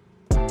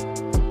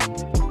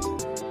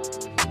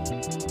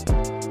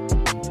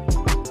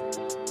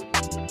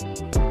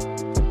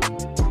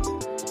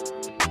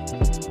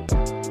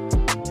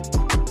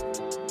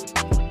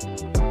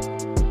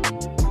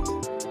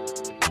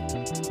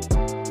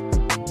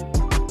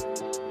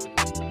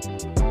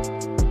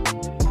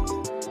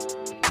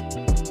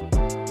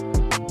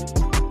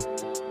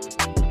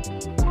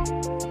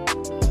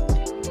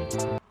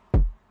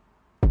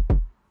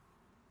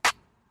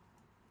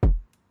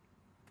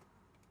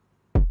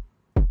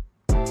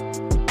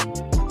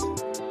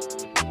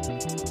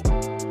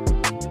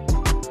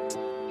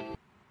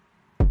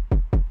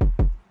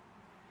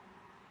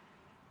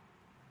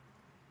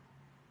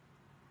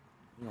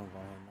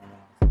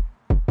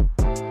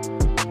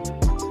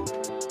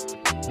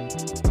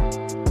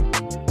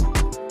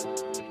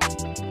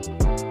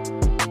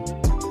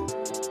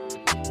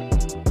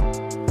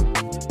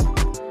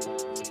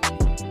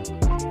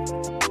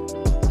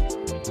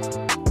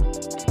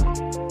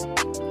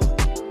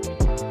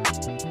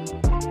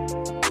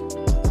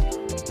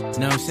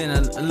 You know what I'm saying?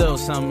 A little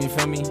something, you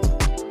feel me?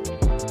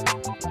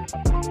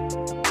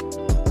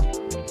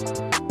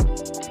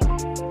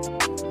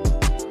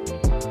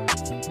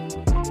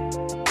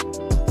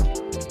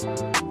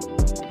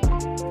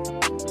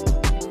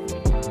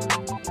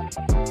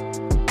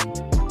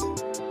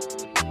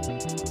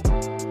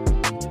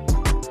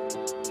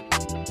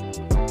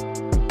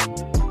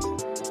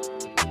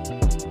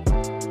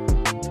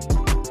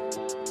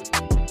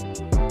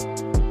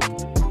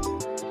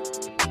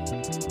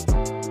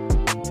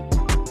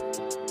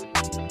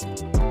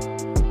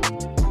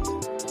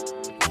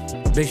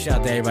 Big shout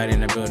out to everybody in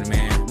the building,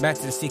 man. Back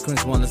to the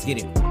sequence one, let's get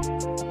it.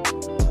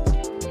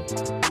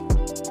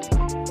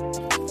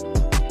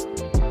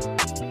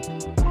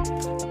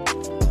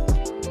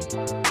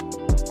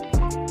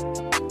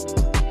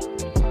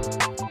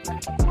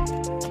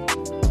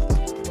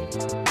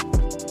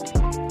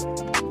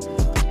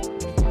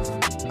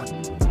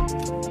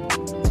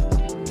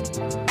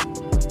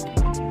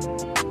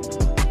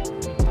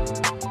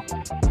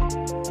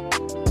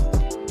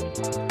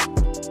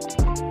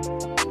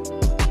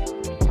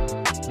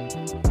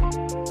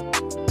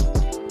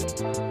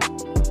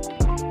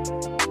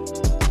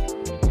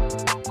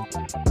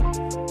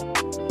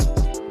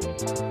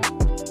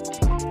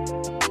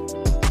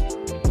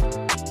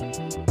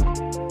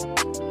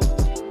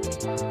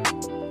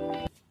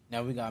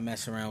 Now we gotta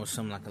mess around with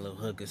something like a little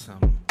hook or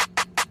something.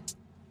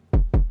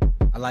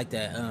 I like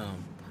that.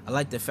 I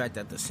like the fact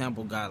that the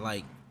sample got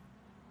like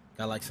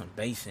some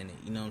bass in it.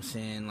 You know what I'm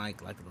saying?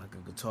 Like a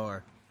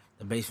guitar,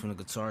 the bass from the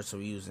guitar. So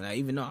we're using that.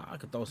 Even though I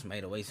could throw some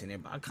 808s in there,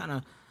 but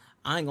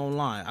I ain't gonna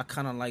lie. I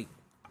kind of like.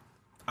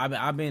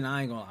 I've been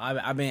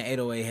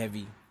 808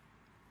 heavy.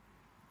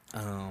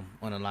 On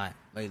a lot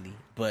lately,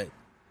 but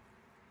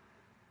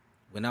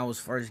when I was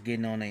first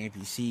getting on the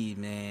MPC,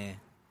 man,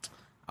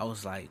 I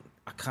was like,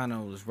 I kind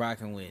of was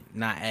rocking with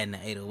not adding the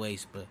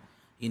 808s, but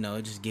you know,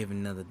 it just giving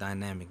another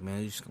dynamic,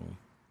 man. It's just gonna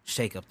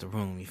shake up the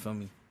room. You feel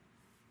me?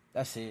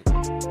 That's it.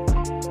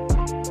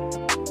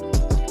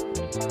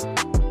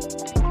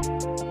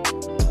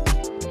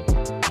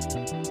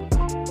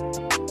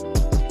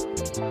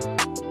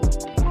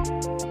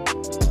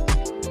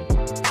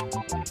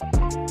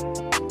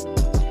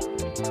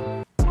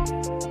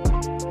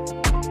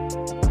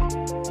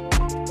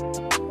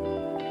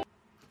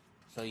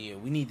 So yeah,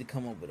 we need to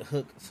come up with a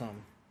hook or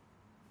something.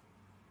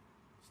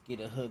 Let's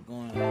get a hook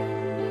going.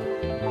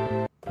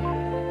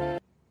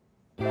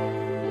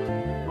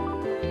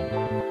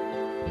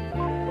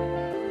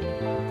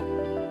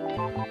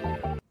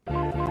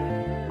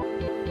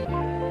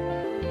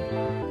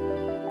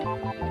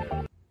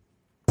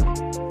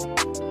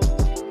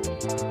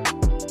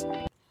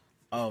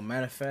 Oh,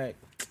 matter of fact,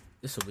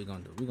 this is what we're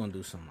gonna do. We're gonna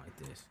do something like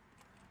this.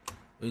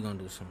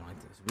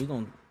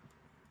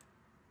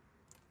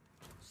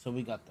 So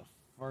we got the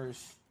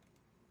first.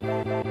 We're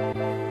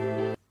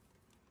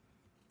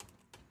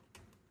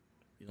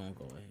gonna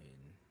go ahead and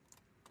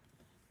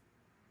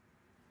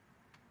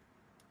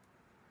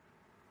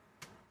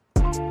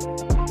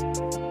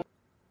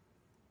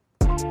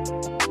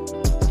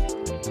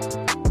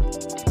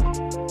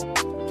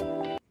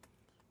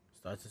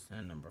start this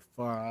at number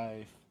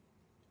 5.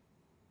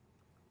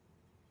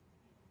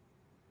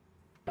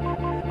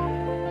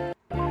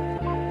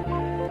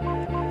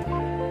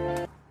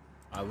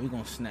 Alright, we're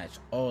gonna snatch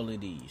all of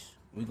these.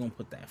 We're gonna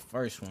put that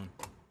first one.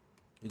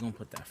 On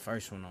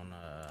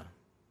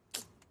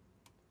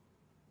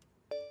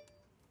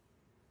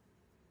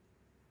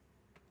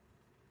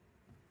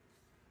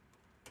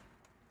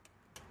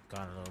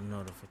got a little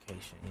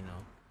notification, you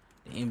know.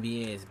 The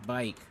NBA is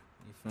bike.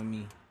 You feel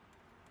me?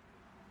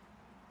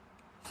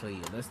 So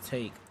yeah, let's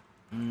take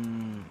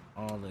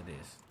all of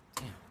this.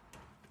 Damn.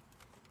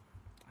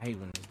 I hate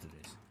when this do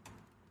this.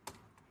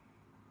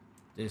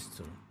 This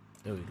too.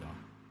 There we go.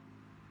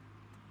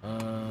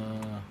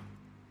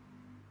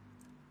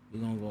 We're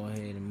gonna go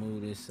ahead and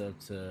move this up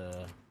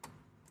to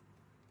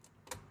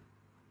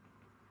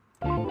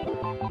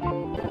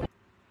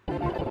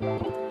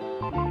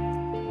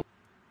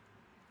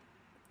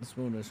let's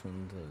move this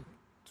one to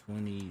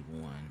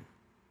 21.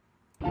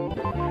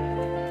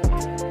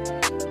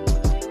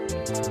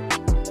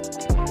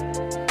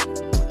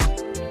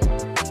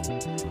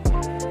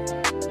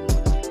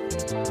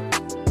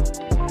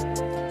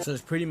 So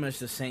it's pretty much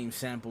the same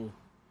sample,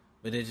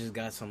 but it just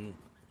got some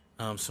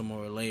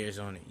more layers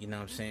on it, you know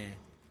what I'm saying,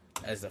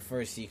 as the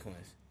first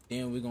sequence.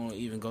 Then we're gonna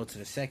even go to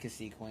the second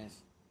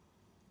sequence.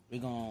 We're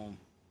gonna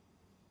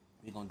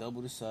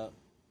double this up.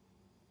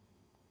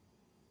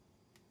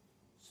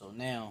 So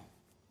now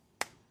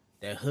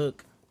that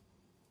hook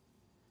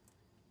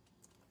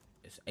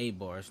is 8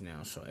 bars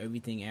now. So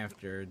everything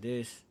after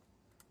this,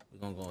 we're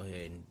gonna go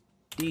ahead and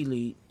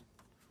delete.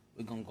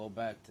 We're gonna go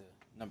back to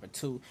number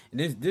 2. And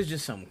this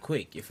just something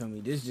quick, you feel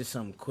me? This is just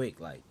something quick,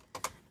 like,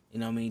 you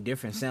know what I mean?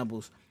 Different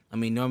samples. I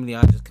mean, normally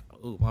I just,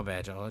 oh, my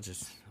bad, y'all. I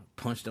just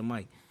punched the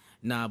mic.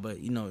 Nah, but,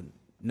 you know,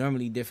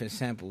 normally different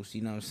samples,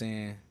 you know what I'm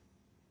saying?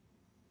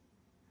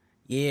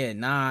 Yeah,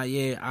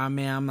 I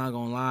mean, I'm not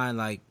gonna lie,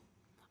 like,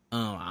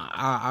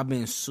 I've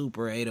been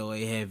super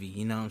 808 heavy,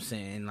 you know what I'm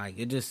saying? Like,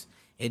 it just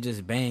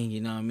bang,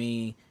 you know what I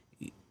mean?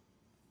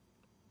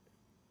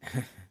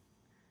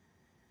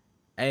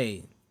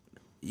 Hey,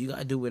 you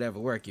gotta do whatever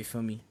work, you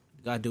feel me?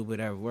 You gotta do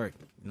whatever work,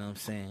 you know what I'm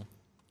saying?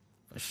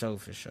 For sure.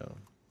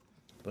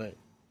 But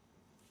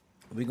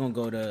we gonna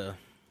go to,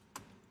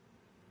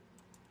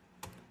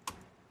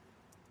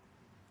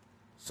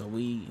 so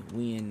we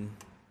in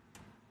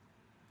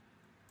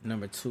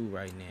number 2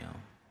 right now.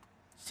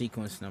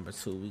 Sequence number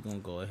 2. We gonna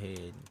go ahead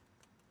and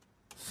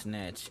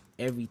snatch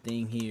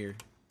everything here.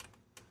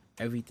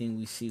 Everything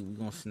we see, we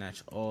gonna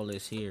snatch all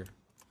this here.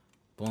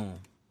 Boom.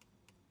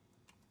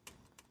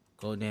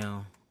 Go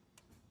down.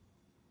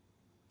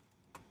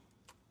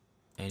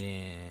 And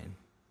then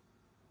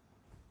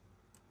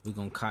we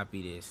gonna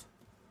copy this.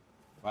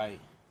 Right.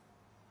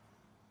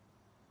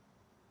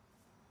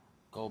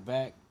 Go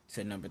back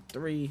to number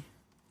 3.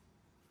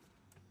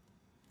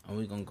 And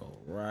we gonna go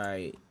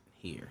right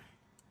here.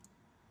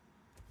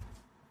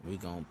 We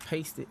gonna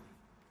paste it.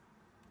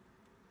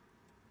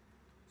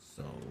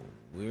 So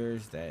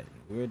where's that?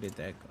 Where did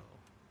that go?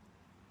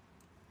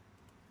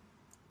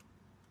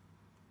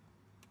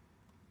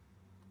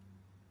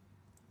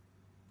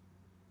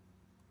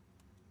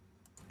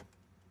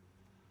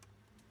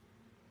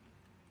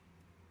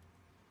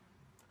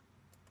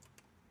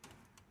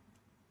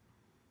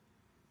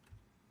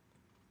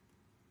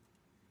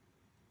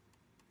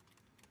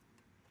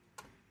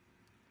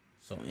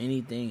 So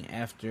anything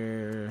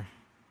after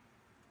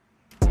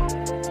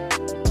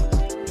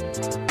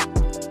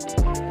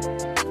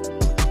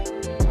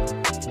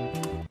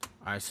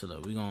alright, so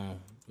look, we're gonna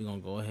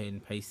go ahead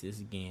and paste this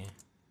again.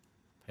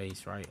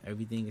 Paste, right?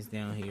 Everything is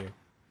down here.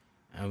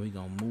 And we're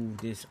gonna move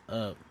this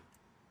up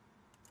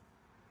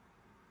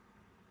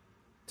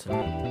So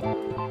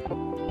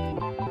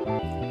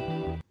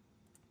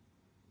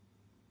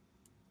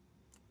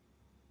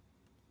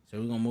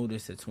we're gonna move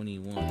this to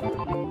 21.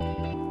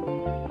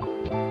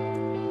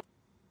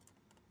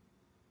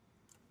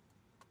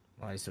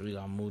 Alright, so we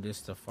gotta move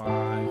this to 5.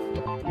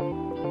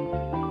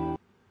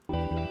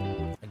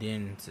 And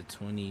then to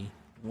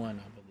 21,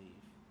 I believe.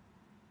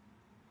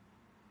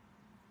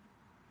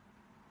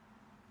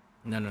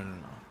 No.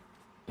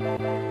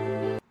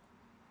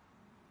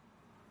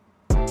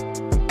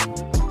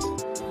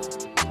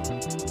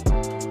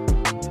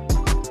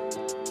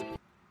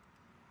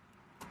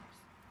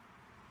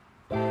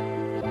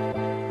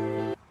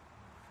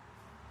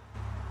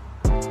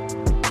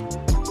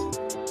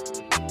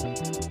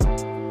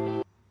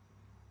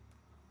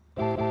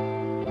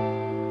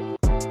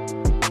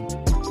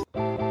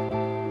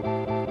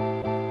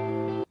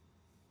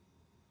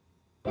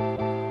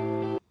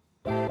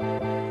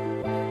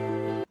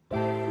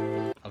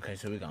 Okay,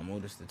 so we gotta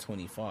move this to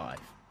 25.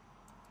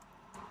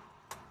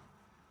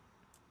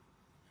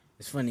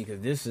 It's funny because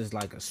this is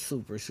like a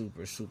super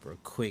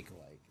quick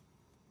like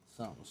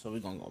something. So we're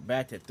gonna go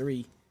back to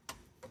 3.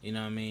 You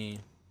know what I mean?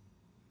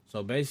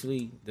 So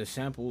basically, the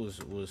sample was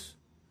it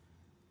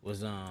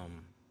was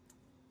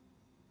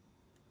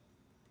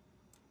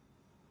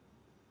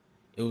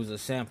a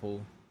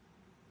sample,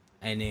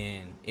 and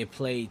then it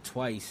played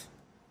twice,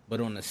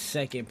 but on the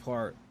second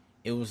part,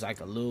 it was like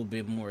a little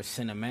bit more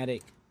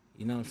cinematic.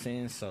 You know what I'm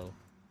saying? So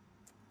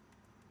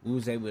we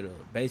was able to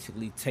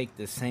basically take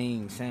the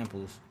same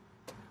samples,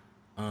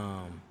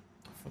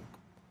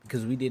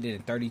 because we did it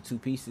in 32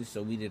 pieces.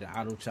 So we did an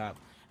auto chop,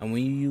 and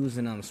when you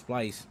using on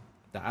Splice,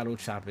 the auto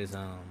chop is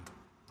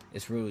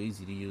it's real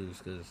easy to use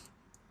because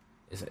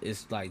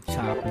it's like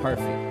chop perfect.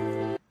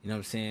 You know what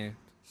I'm saying?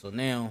 So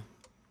now,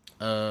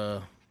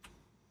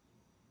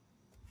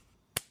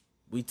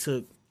 we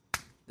took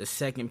the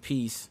second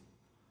piece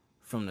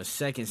from the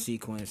second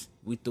sequence,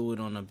 we threw it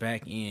on the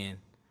back end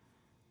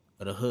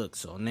of the hook.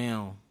 So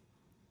now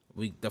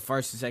the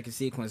first and second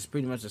sequence is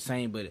pretty much the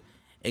same, but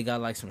it got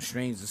like some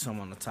strings or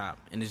something on the top,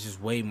 and it's just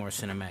way more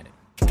cinematic.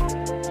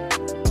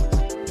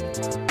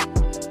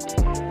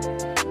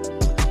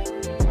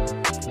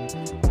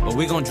 But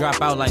we're gonna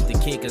drop out like the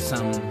kick or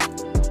something.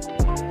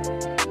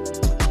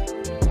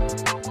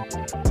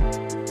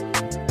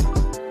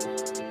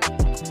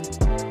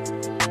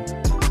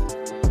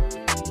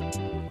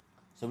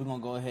 So we're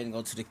gonna go ahead and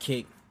go to the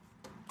kick.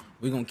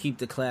 We're gonna keep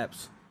the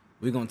claps.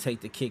 We're gonna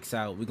take the kicks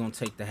out. We're gonna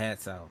take the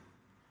hats out.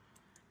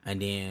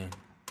 And then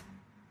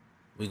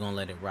we're gonna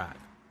let it rock.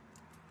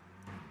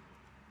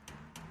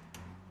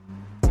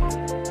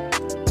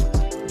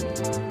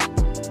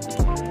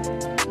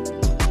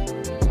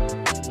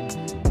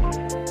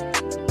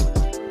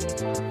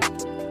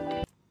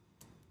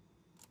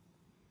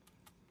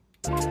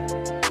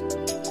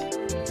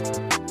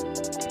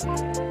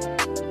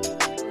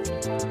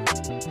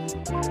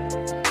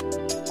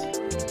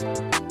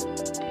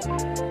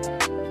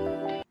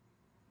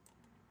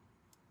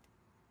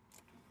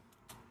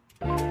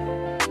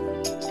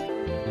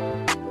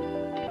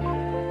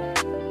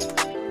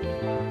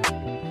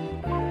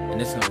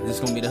 This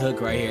gonna be the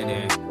hook right here,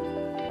 then.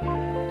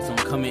 It's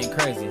gonna come in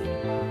crazy.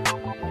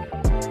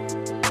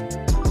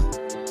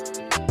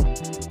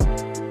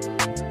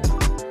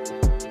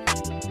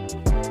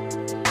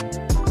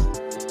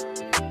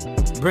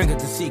 Bring it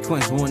to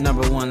sequence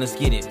number 1. Let's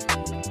get it.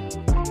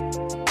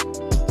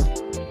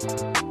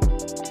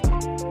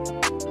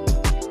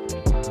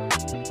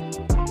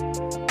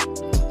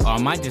 Or I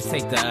might just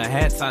take the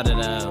hats out of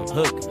the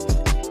hook.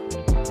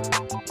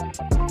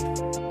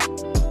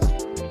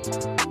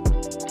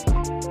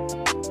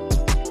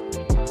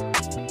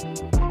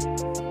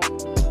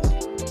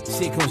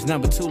 Sequence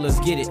number 2, let's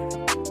get it.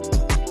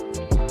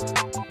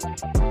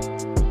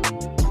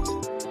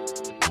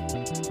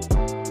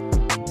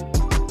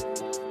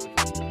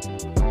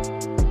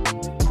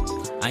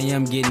 I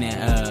am getting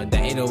the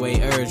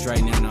 808 urge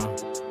right now, though.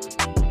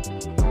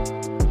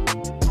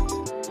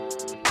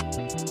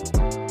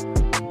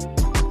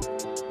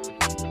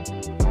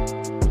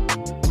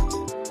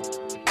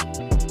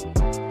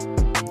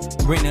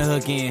 Bring the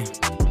hook in.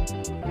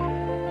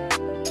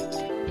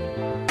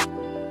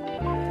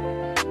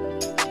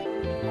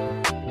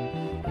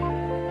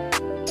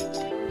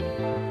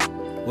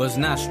 Well, it's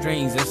not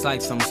strings, it's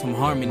like some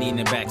harmony in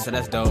the back, so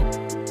that's dope.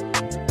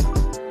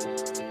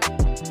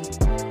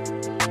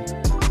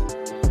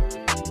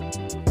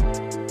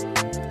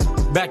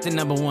 Back to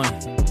number 1.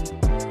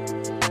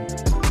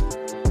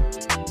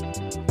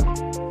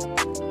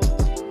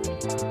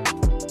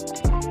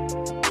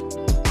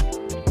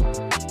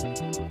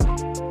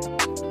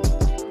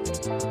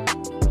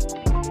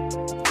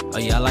 Oh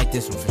yeah, I like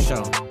this one for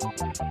sure.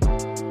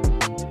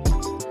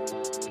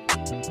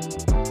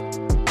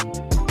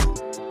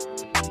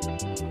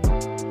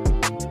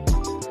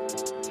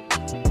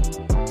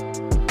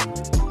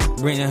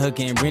 Bring the hook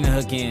in, bring the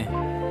hook in.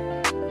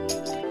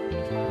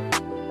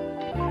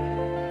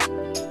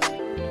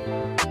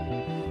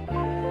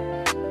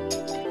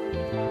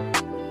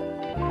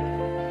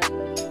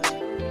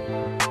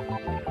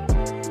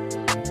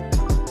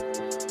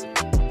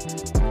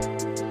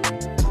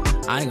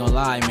 I ain't gonna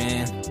lie,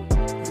 man.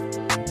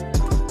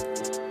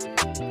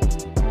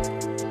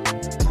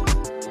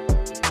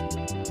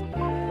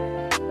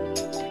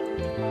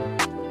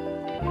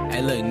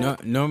 Hey,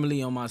 look,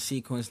 normally on my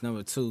sequence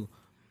number 2,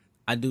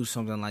 I do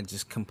something like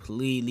just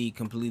completely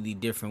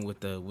different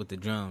with the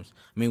drums.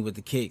 I mean, with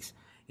the kicks.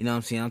 You know what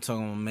I'm saying? I'm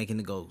talking about making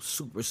it go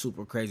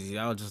super crazy.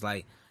 I was just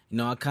like, you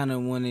know,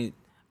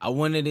 I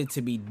wanted it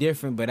to be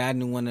different, but I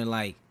didn't want to,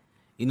 like,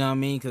 you know what I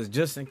mean? Because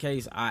just in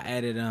case I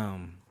added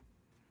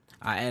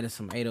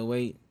some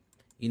 808,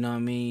 you know what I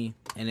mean?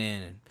 And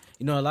then,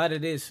 you know, a lot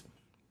of this,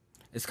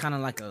 it's kind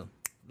of like a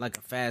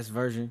fast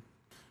version.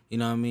 You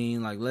know what I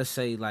mean? Like, let's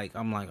say, like,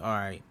 I'm like, all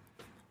right,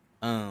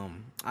 I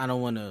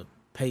don't want to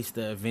paste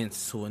the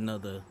events to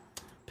another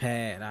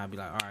pad. I'll be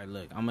like, all right,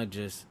 look, I'm going to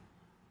just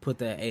put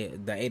the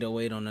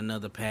 808 on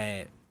another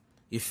pad.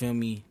 You feel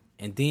me?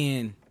 And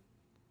then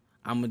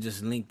I'm going to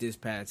just link this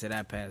pad to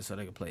that pad so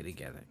they can play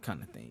together,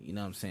 kind of thing. You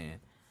know what I'm saying?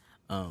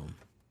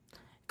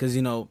 Because,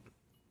 you know,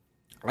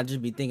 I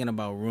just be thinking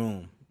about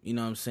room. You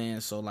know what I'm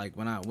saying? So, like,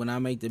 when I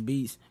make the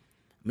beats,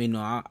 I mean, no,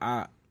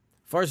 I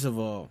first of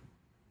all,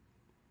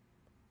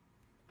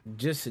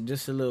 just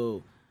a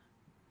little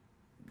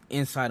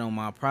insight on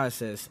my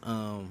process.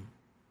 You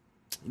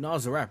know, I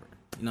was a rapper.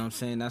 You know what I'm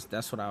saying?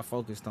 That's what I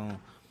focused on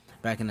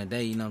back in the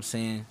day. You know what I'm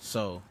saying?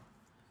 So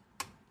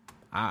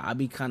I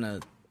be kind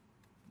of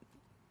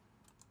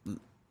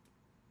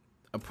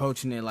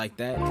approaching it like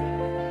that.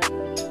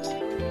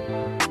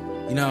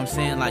 You know what I'm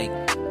saying? Like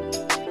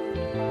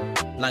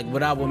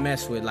what I would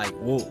mess with, like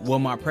what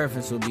my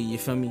preference would be. You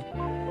feel me?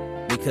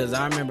 Because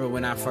I remember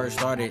when I first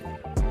started,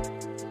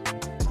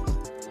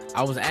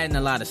 I was adding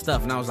a lot of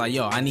stuff, and I was like,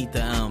 yo, I need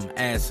to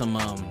add some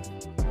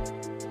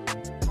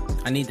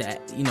I need to,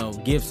 you know,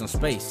 give some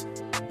space.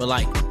 But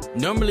like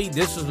normally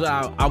this is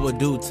what I would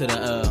do to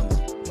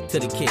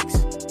the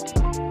kicks.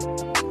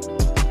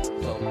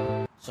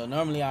 So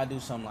normally I do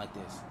something like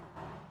this.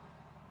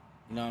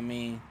 You know what I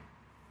mean?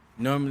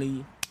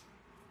 Normally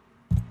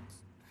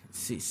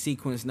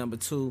sequence number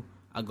 2,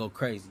 I go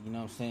crazy. You know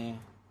what I'm saying?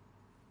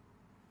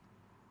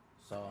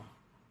 So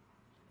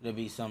it'll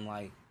be something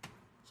like,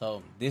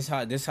 so this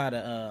how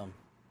the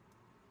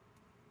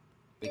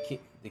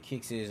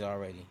kicks is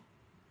already.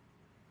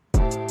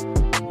 You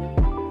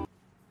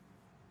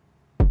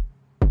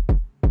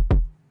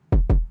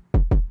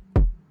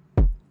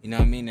know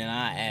what I mean? And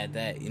I add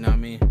that, you know what I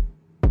mean?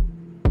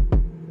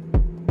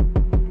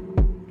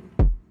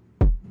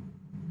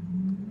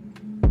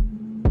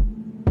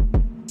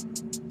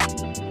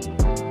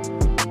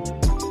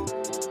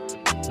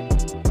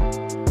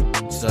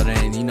 So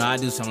then, you know, I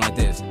do something like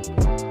this.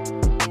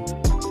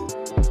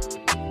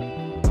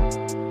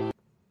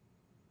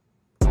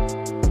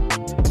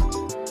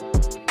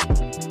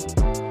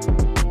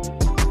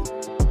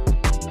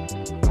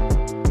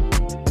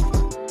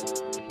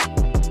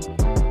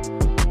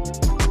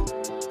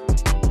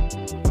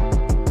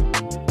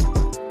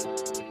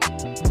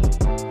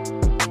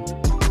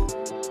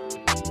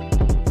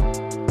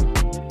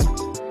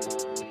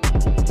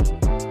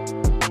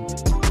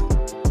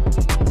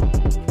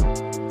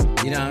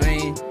 You know what I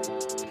mean?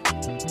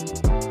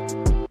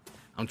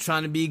 I'm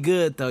trying to be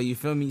good though, you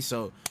feel me?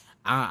 So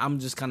I'm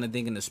just kind of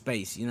thinking of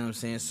space, you know what I'm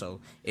saying? So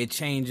it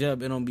change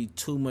up, it don't be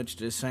too much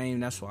the same.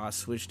 That's why I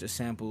switched the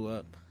sample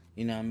up,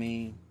 you know what I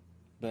mean?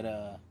 But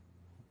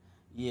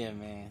yeah,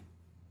 man.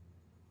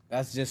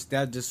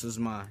 That just was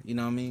my, you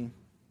know what I mean?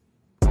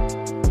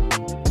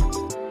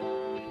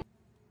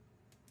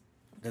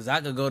 Cause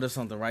I could go to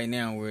something right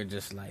now where it's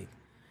just like,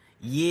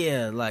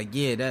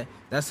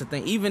 that's the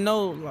thing. Even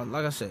though,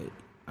 like I said,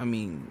 I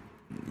mean,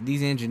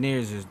 these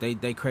engineers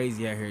they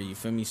crazy out here. You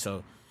feel me?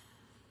 So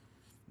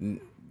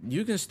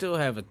you can still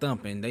have a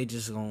thumping. They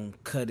just gonna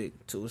cut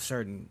it to a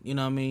certain, you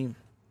know what I mean?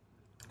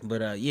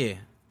 But yeah,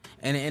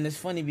 and it's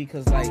funny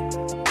because like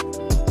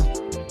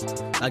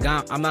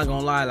I'm not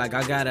gonna lie. Like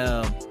I got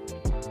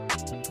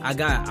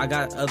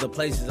other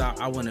places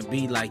I want to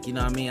be. Like, you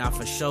know what I mean? I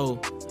for sure.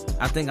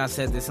 I think I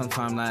said this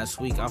sometime last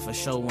week. I for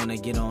sure want to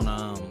get on.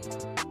 Or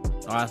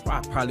I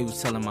probably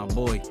was telling my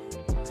boy.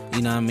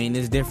 You know what I mean?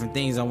 There's different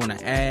things I want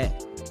to add.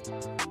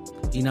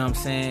 You know what I'm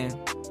saying?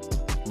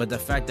 But the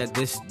fact that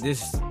this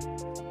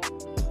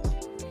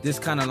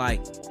kind of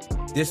like,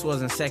 this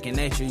wasn't second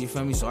nature, you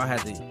feel me? So I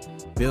had to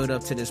build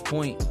up to this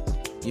point.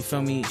 You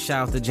feel me?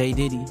 Shout out to J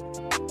Diddy.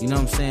 You know what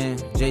I'm saying?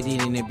 J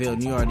Diddy in the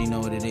building. You already know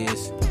what it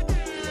is.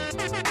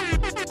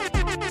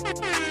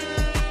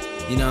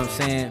 You know what I'm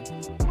saying?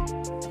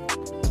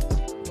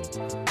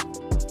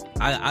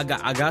 I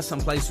got some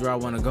place where I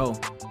want to go.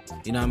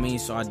 You know what I mean?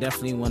 So I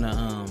definitely want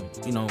to,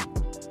 you know,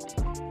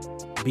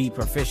 be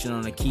proficient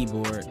on the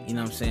keyboard. You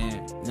know what I'm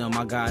saying? You know,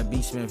 my guy,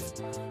 B.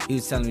 Smith, he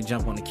was telling me to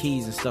jump on the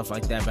keys and stuff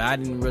like that. But I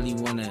didn't really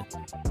want to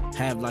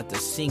have, like, the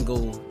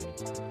single,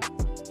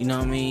 you know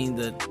what I mean?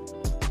 The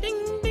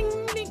ding,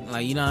 ding, ding.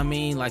 Like, you know what I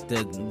mean? Like,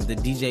 the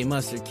DJ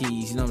Mustard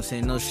keys. You know what I'm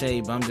saying? No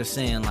shade, but I'm just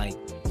saying, like,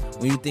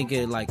 when you think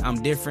it, like,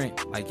 I'm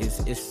different, like, it's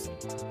you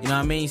know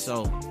what I mean?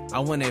 So I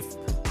want to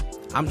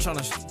I'm trying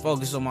to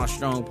focus on my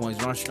strong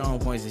points. My strong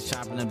points is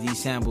chopping up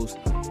these samples.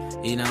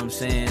 You know what I'm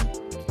saying?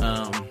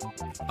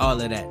 All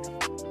of that.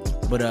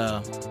 But,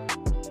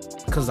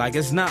 cause like,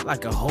 it's not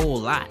like a whole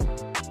lot.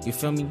 You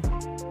feel me?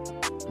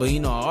 But, you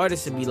know, an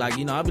artist would be like,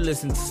 you know, I'll be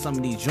listening to some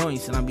of these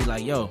joints and I'll be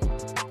like, yo,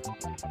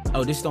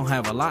 oh, this don't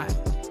have a lot.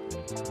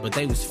 But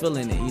they was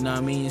feeling it, you know what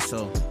I mean?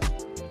 So,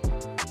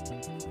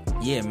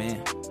 yeah,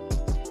 man.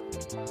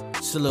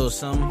 It's a little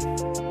something.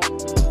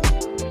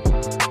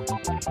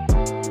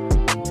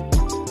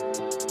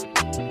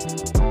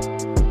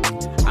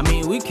 I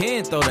mean, we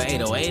can throw the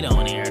 808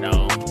 on here,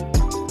 though.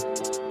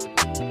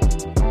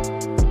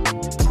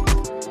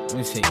 Let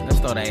me see. Let's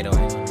throw the 808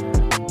 on here.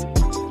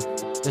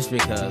 Just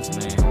because,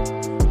 man.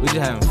 We just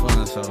having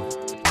fun, so.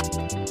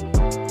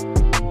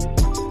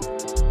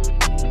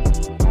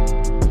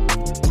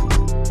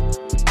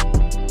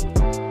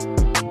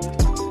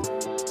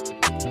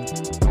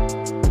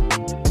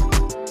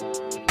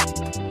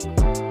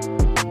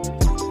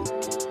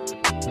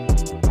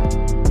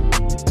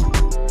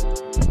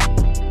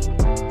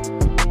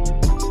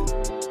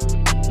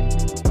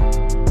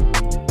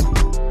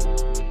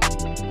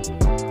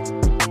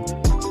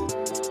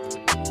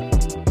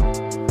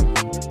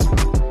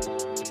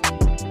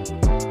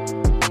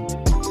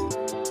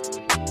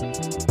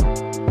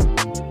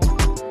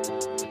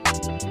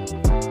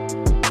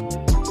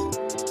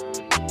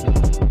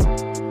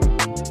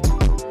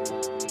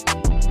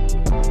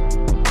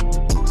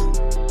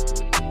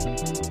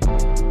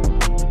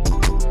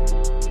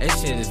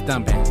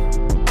 Dumping.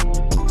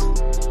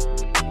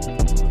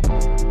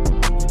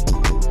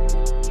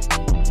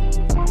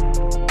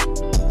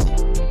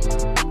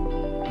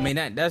 I mean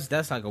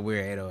that's like a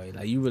weird 808.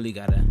 Like you really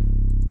gotta.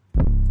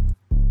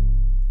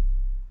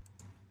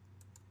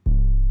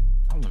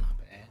 That one not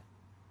bad.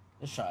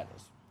 Let's try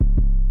this.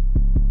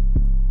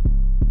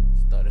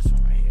 Let's throw this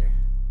one right here.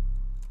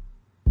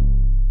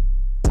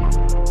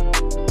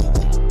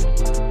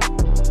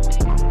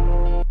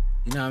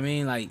 You know what I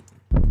mean? Like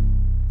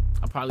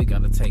I probably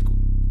gotta take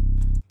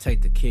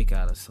the kick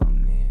out of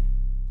something, man.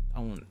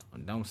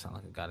 Don't sound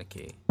like I got a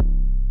kick.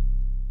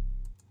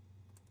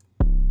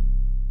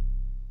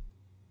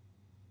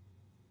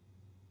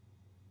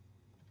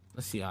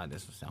 Let's see how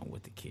this will sound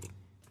with the kick.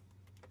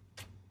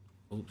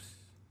 Oops.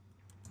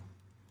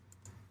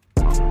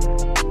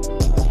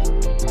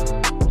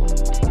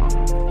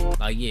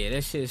 Like, yeah,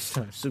 that shit's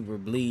super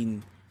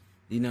bleeding.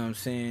 You know what I'm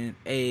saying?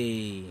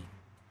 Hey,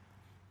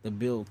 the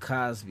Bill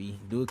Cosby.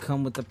 Do it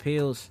come with the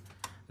pills?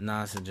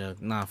 Nah, it's a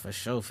joke. Nah, for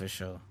sure.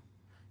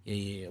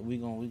 Yeah. We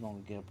gonna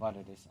get up out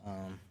of this.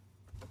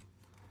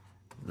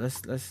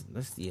 Let's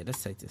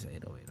take this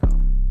 808 off.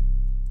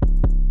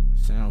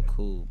 Sound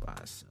cool by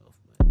itself,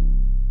 but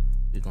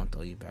we gonna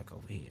throw you back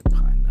over here,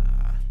 partner.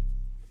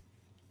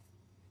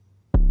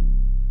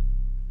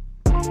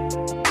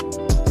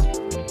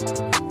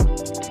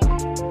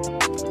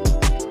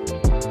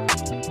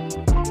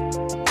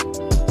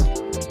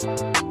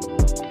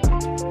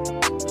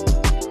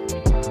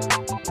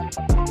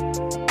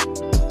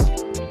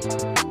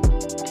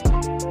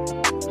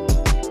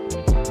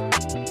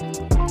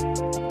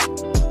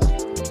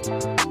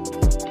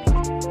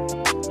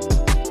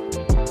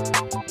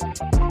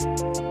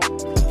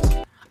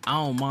 I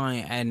don't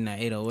mind adding the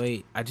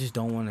 808. I just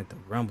don't want it to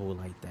rumble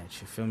like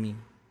that. You feel me?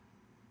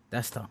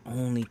 That's the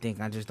only thing.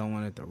 I just don't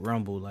want it to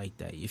rumble like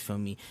that. You feel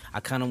me? I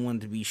kind of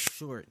want it to be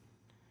short,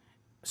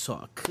 so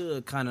I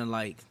could kind of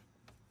like,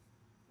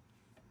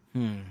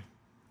 my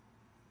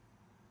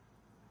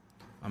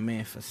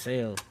man For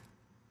Sale.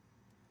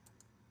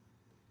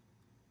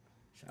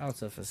 Shout out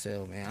to For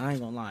Sale, man. I ain't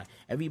gonna lie.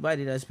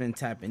 Everybody that's been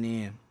tapping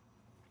in,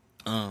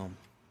 I'm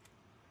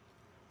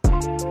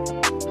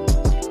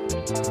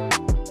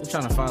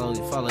trying to follow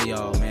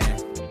y'all, man.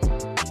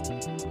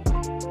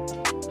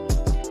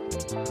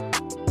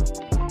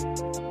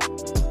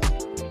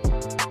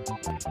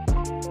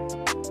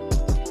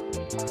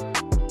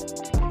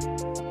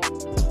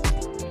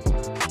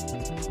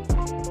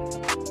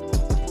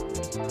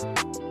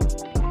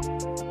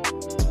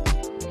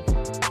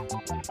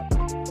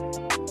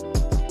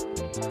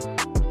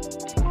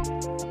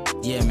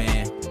 Yeah,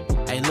 man.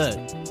 Hey, look.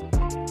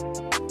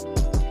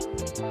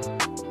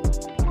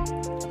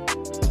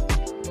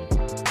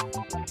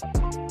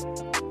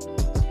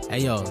 Hey,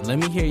 yo, let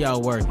me hear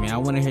y'all work, man. I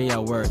want to hear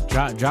y'all work.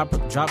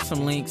 Drop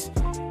some links.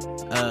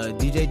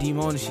 DJ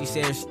D-Mona, she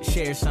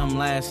shared some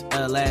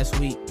last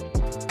week.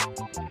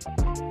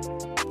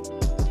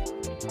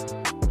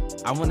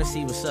 I want to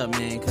see what's up,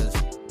 man, because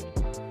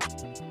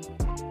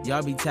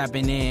y'all be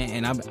tapping in,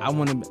 and I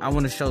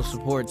want to show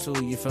support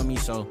too. You feel me?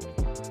 So,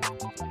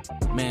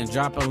 man,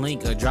 drop a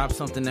link or drop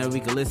something that we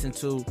can listen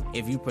to.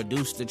 If you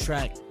produce the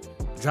track,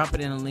 drop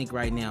it in a link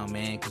right now,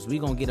 man, because we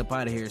gonna get up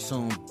out of here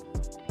soon.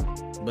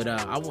 But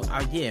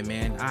yeah,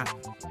 man,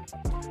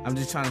 I'm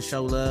just trying to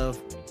show love,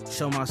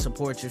 show my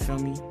support. You feel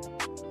me?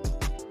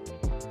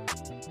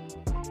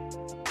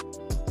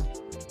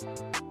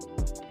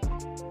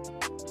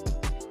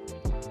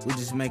 We're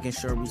just making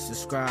sure we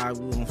subscribe.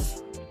 We gonna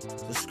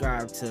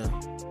subscribe to,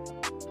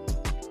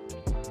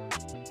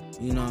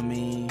 You know what I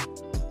mean?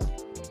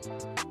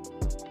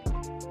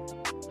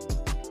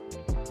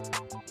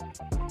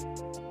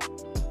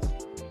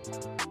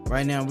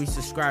 Right now, we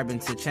subscribing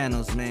to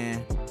channels,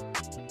 man.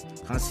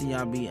 I see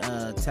y'all be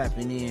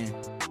tapping in.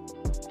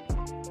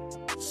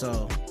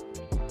 So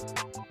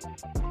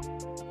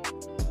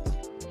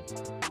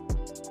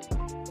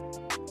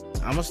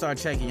I'm gonna start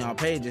checking y'all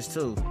pages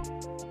too.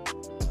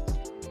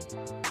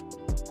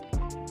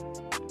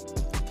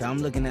 Okay, I'm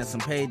looking at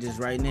some pages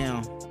right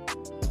now.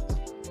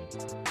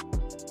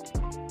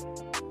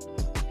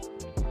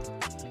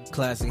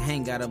 Classic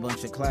Hank got a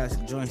bunch of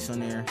classic joints on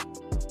there.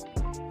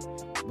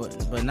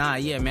 But nah,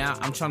 yeah, man,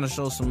 I'm trying to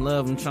show some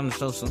love. I'm trying to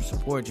show some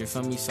support, you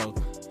feel me? So,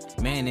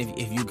 man,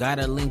 if you got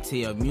a link to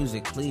your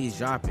music, please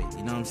drop it.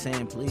 You know what I'm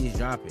saying? Please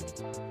drop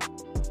it.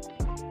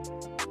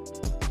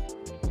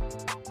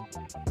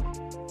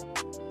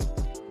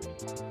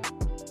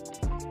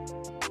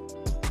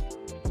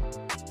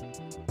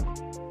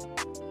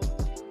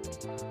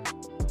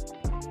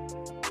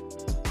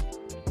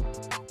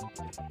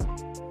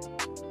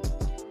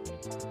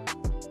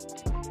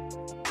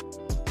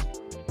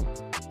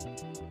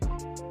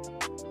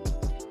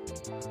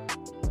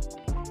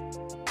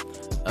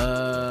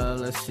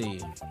 Let's see.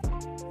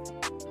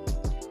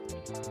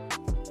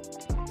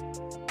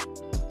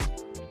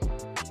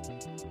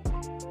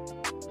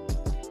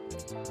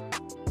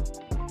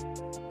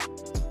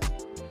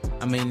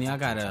 I mean, I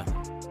got an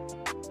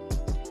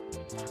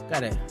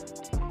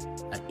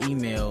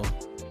email.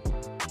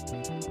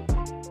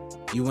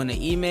 You want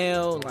an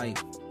email? Like,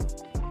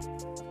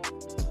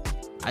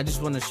 I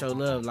just want to show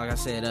love. Like I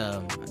said,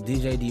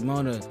 DJ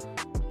D-Mona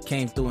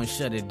came through and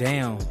shut it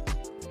down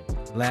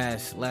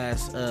last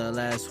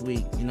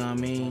week. You know what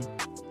I mean?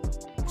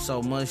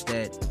 So much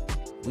that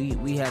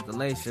we had to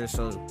lace her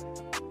so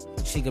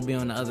she could be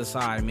on the other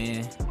side,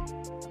 man.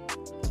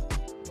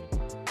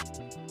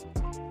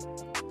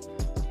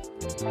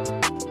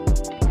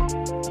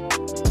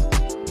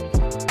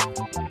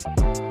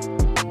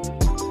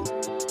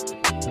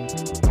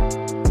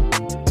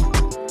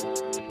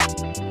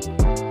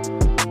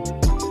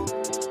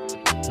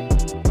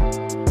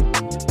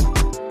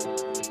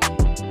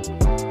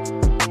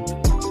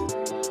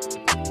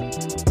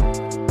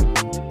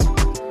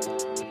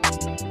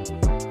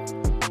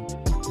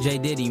 J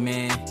Diddy,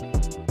 man.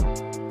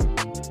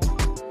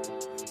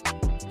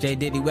 J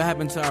Diddy, what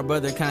happened to our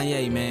brother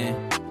Kanye, man?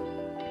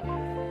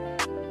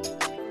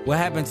 What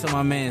happened to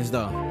my mans,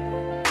 though?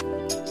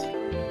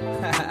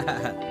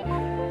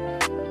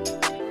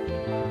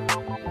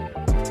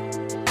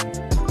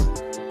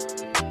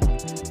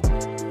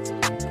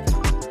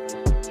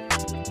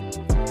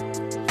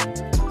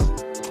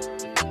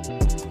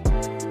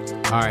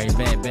 All right,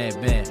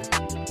 bet.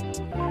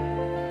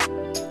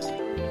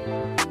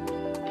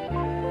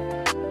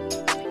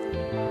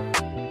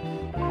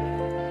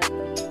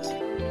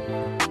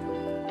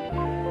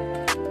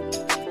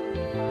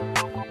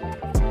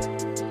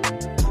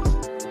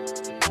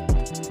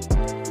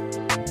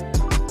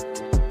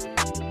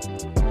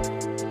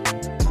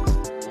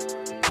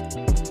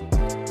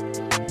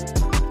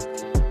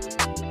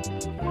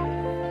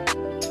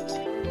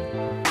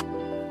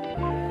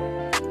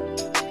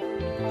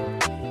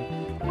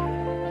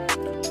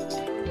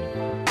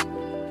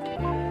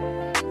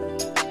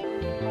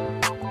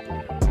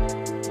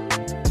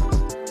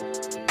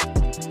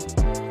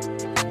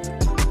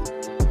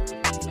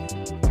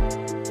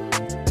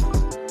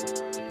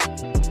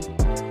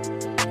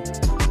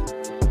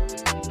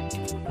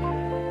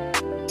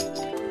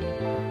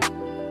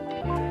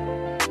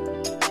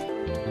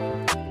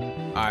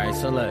 Alright,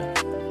 so look.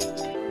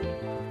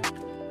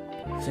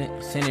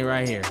 Send it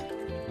right here.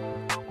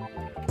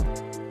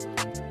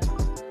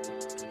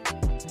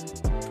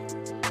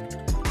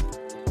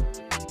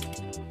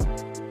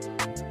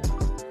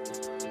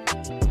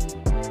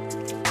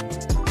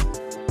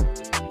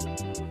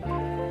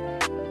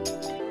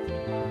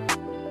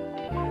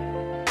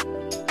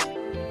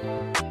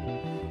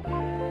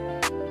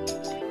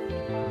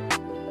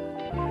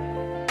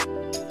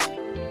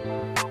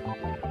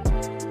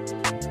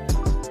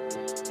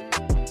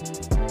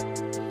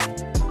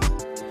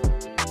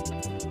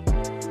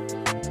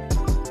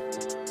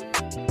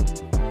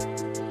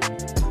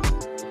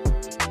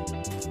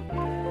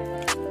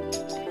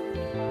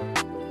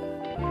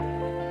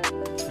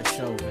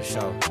 For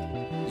sure.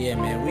 Yeah,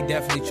 man, we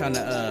definitely trying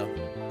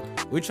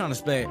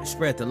to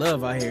spread the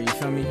love out here, you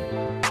feel me?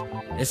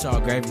 It's all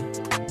gravy.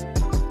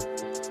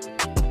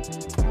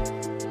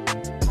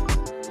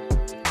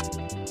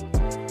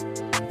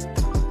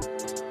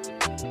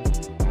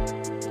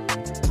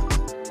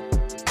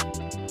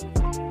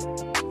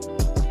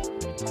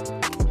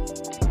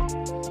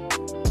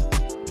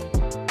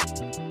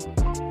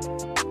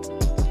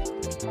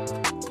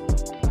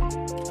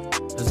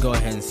 Let's go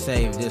ahead and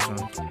save this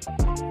one.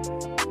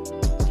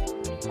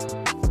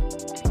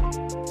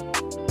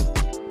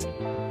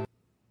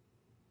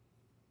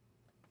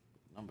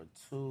 Number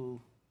 2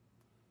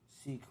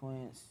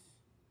 sequence.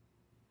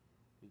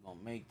 We're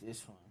gonna make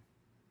this one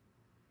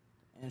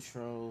the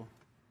intro.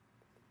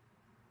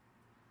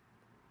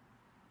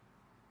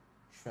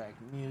 track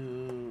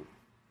mute.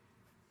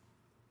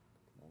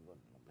 We'll go to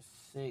number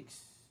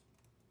 6.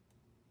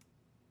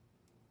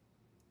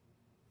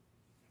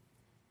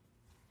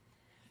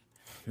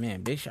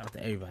 Man, big shout out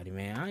to everybody,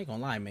 man. I ain't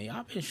gonna lie, man.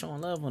 Y'all been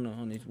showing love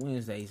on these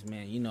Wednesdays,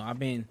 man. You know, I've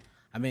been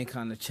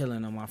kind of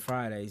chilling on my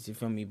Fridays. You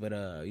feel me?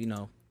 But you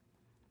know,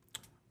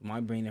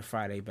 might bring the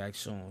Friday back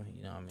soon.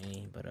 You know what I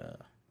mean?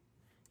 But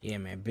yeah,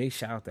 man. Big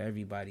shout out to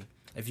everybody.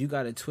 If you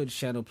got a Twitch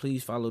channel,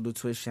 please follow the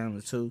Twitch channel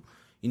too.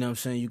 You know what I'm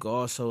saying? You can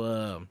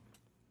also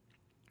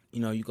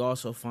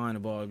find the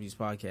Ball Abuse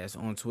Podcast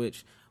on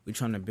Twitch. We're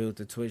trying to build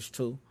the Twitch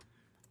too.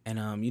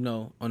 And you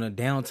know, on a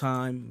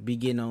downtime, be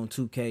getting on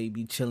 2K,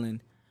 be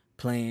chilling,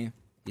 playing,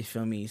 you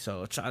feel me?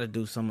 So I try to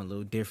do something a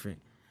little different.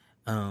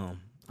 I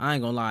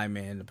ain't gonna lie,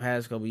 man. The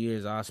past couple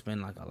years, I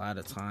spent like a lot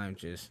of time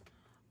just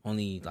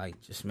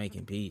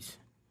making beats.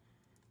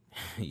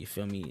 You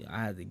feel me?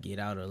 I had to get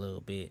out a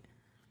little bit.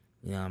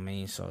 You know what I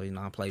mean? So, you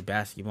know, I play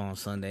basketball on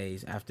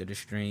Sundays after the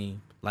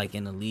stream, like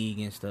in the league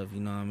and stuff, you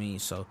know what I mean?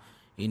 So,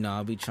 you know,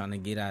 I'll be trying to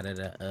get out of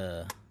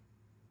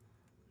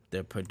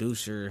the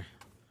producer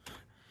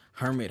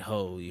hermit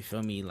hole, you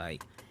feel me?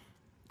 Like,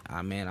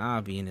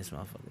 I'll be in this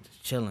motherfucker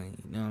just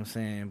chilling, you know what I'm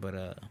saying? But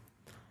you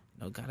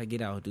know, gotta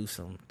get out and do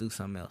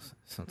something else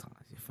sometimes,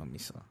 you feel me?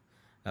 So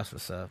that's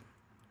what's up.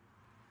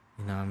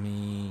 You know what I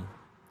mean?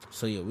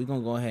 So yeah, we're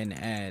gonna go ahead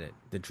and add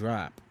the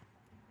drop.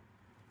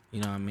 You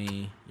know what I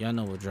mean? Y'all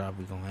know what drop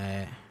we gonna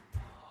add.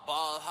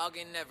 Ball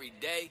hogging every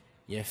day.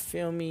 You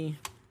feel me?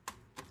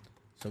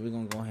 So we're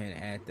gonna go ahead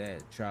and add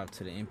that drop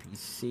to the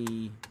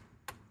MPC.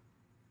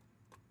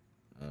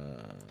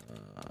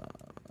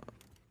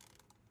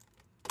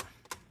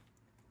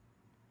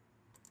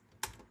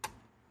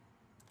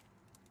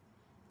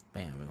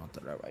 Bam, we're gonna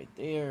throw that right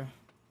there.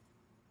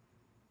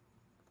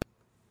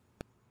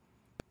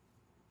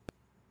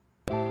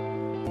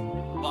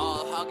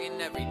 Ball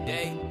hogging every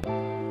day.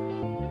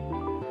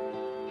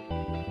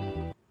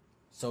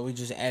 So we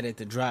just added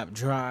the drop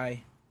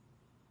dry.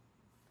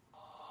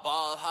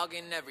 Ball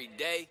hogging every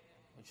day.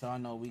 But y'all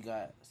know we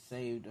got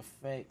saved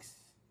effects.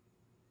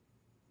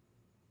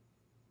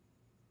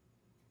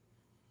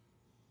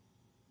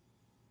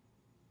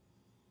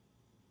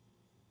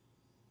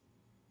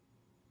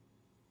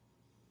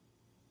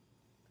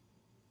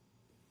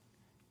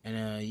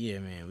 And yeah,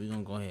 man, we're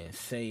gonna go ahead and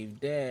save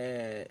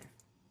that.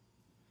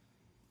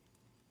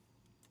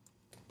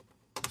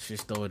 Let's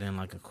just throw it in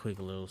like a quick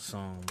little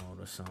song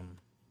mode or something.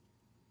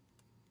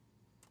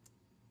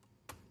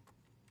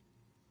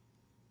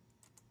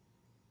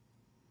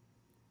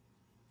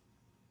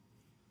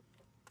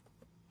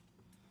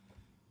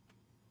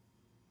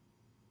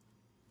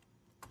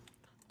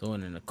 Throw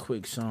it in a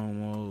quick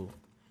song mode.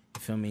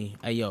 You feel me?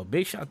 Hey, yo,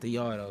 big shout out to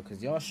y'all though,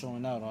 cause y'all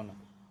showing out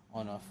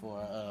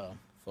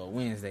for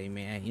Wednesday,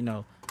 man. You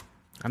know,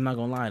 I'm not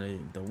gonna lie,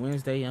 the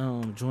Wednesday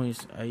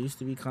joints I used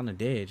to be kind of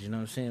dead. You know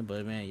what I'm saying?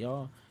 But man,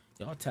 y'all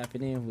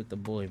tapping in with the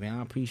boy, man.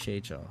 I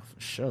appreciate y'all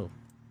for sure.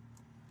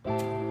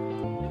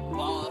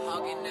 Ball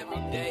hogging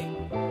every day.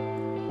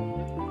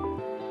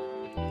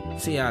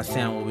 See how I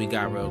sound what we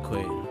got real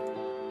quick.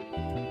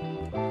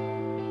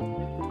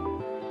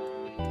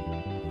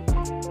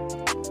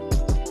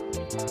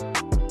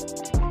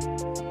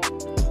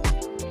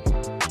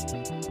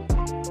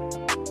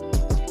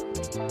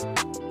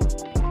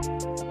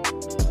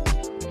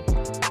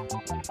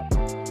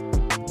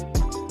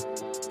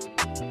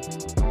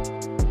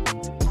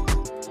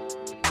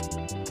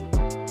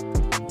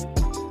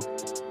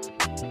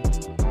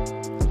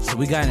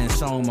 We got it in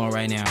song mode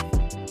right now.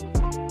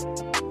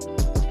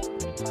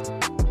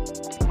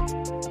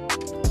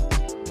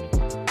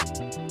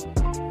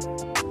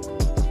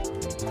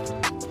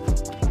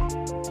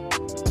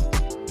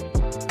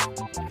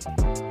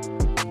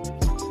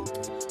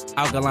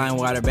 Alkaline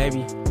water,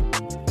 baby.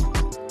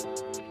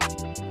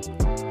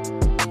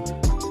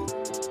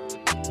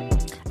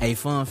 A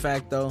fun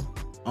fact though,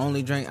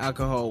 only drank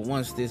alcohol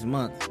once this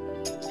month.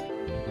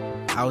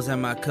 I was at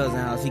my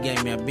cousin's house, he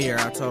gave me a beer.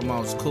 I told him I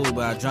was cool,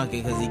 but I drunk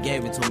it because he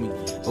gave it to me.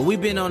 But we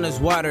been on this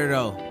water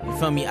though. You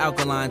feel me?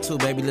 Alkaline too,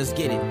 baby. Let's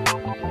get it.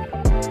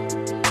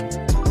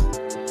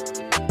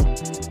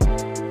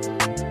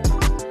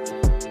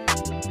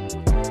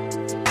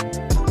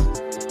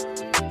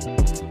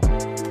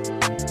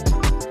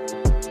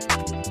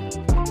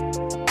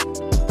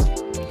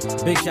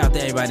 Big shout out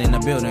to everybody in the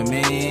building,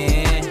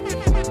 man.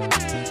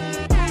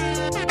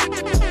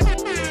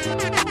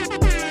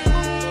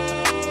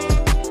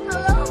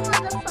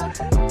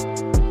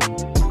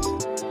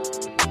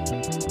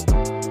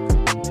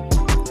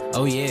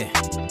 Oh yeah,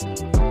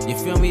 you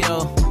feel me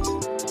though?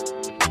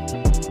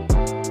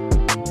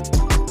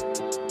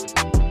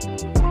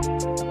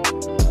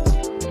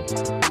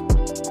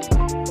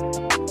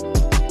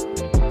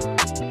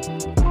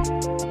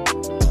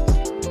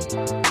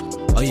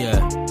 Oh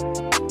yeah.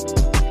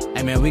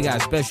 Hey man, we got a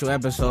special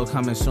episode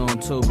coming soon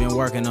too. Been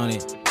working on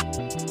it.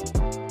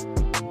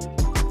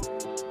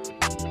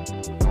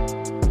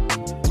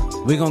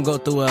 We gonna go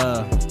through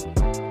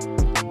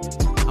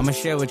I'm gonna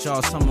share with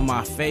y'all some of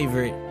my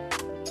favorite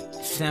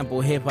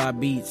sample hip-hop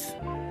beats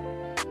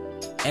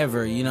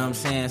ever. You know what I'm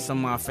saying? Some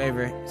of my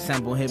favorite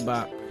sample hip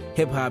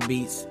hop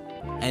beats.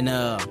 And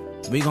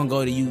we gonna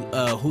go to you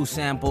who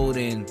sampled,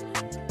 and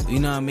you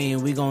know what I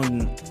mean, we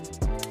gonna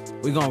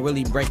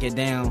really break it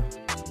down.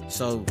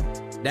 So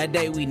that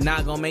day we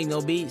not gonna make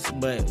no beats,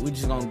 but we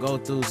just gonna go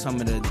through some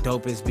of the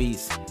dopest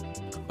beats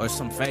or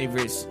some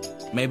favorites.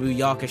 Maybe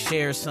y'all could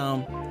share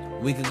some.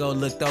 We could go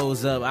look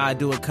those up. I'll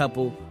do a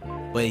couple.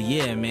 But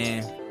yeah,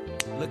 man,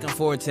 looking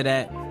forward to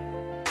that.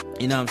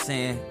 You know what I'm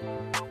saying?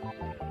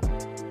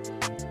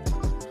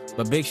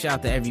 But big shout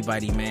out to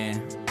everybody,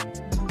 man.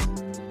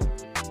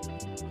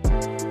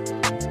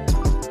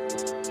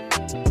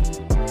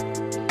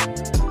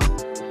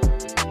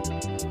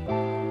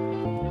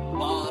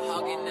 Ball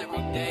hogging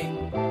every day.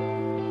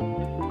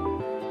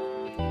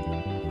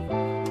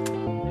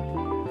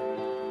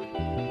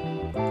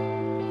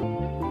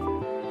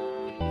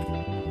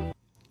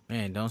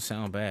 Man, don't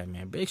sound bad,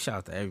 man. Big shout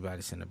out to everybody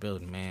that's in the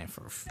building, man,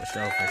 for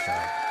sure.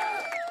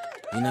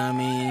 You know what I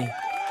mean?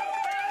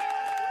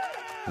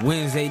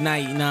 Wednesday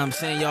night, you know what I'm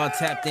saying? Y'all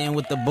tapped in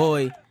with the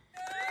boy.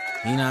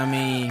 You know what I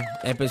mean?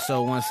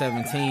 Episode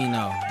 117,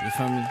 though. You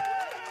feel me?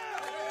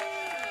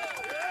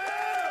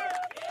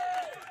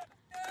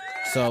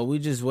 So we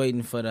just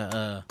waiting for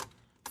the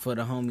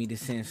homie to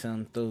send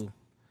something through.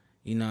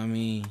 You know what I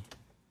mean?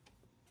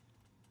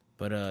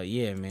 But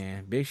yeah,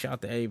 man. Big shout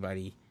out to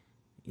everybody.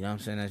 You know what I'm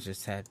saying? That's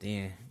just tapped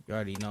in. You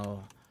already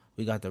know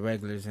we got the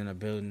regulars in the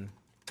building.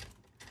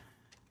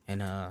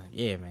 And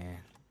yeah, man.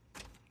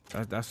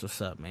 That's what's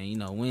up, man. You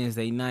know,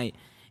 Wednesday night,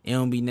 it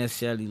don't be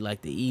necessarily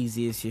like the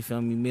easiest, you feel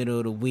me, middle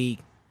of the week.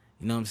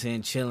 You know what I'm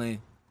saying?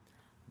 Chilling.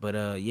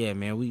 But yeah,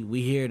 man,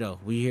 we here though.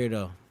 We here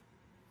though.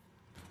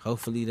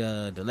 Hopefully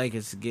the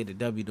Lakers get a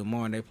W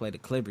tomorrow and they play the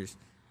Clippers.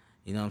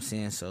 You know what I'm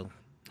saying? So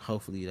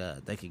hopefully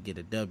they could get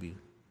a W.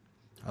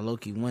 I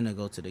low-key want to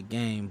go to the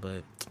game,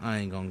 but I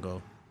ain't gonna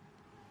go.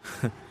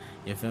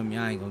 You feel me?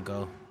 I ain't gonna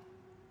go.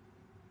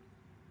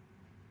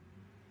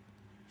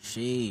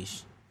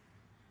 Sheesh.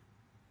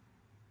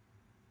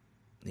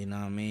 You know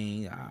what I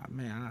mean?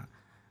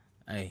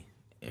 Hey,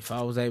 if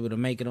I was able to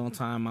make it on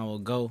time, I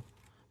would go.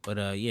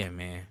 But yeah,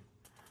 man.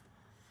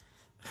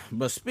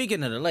 But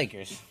speaking of the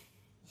Lakers,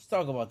 let's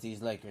talk about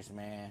these Lakers,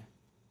 man.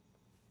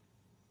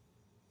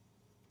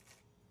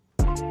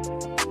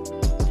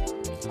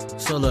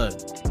 So look.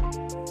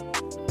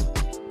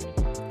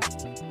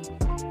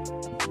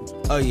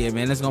 Oh yeah,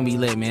 man, it's gonna be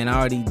lit, man. I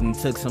already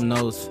took some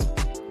notes.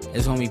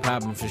 It's gonna be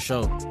popping for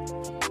sure.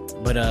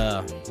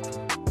 But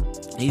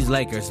these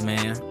Lakers,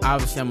 man.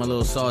 Obviously, I'm a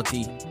little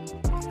salty.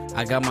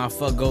 I got my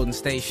fuck Golden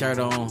State shirt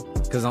on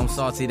because I'm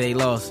salty they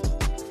lost.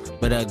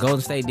 But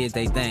Golden State did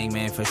their thing,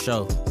 man, for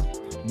sure.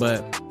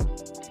 But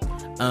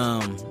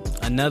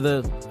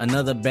another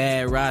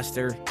bad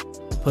roster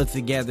put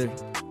together. You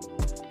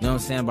know what I'm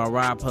saying, by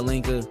Rob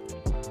Pelinka.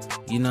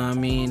 You know what I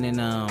mean? And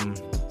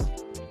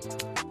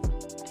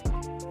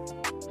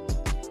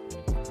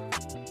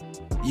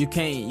you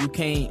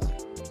can't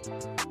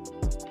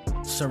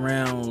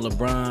surround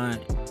LeBron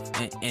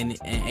and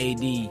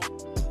AD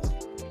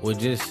with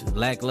just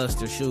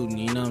lackluster shooting,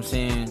 you know what I'm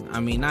saying? I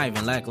mean, not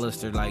even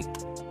lackluster, like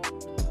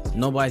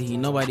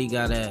nobody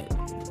got a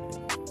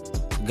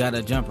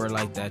jumper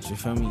like that, you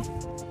feel me?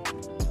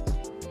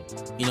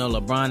 You know,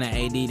 LeBron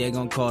and AD, they're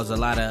gonna cause a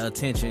lot of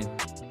attention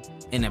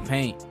in the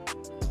paint.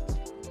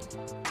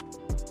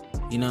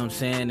 You know what I'm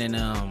saying? And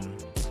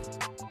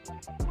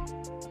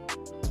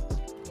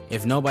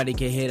if nobody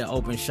can hit an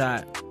open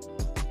shot,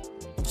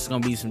 it's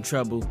gonna be some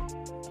trouble.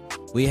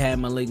 We had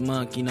Malik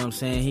Monk, you know what I'm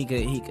saying? He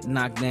could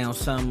knock down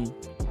something.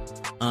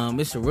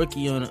 It's a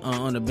rookie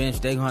on the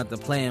bench. They gonna have to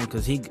play him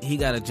because he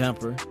got a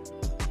jumper.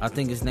 I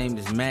think his name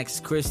is Max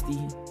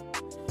Christie.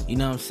 You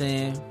know what I'm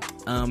saying?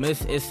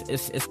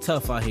 It's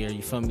tough out here.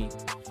 You feel me?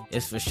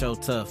 It's for sure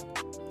tough.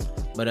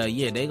 But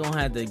yeah, they gonna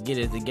have to get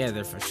it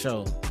together for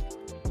sure.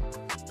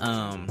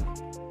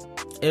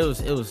 It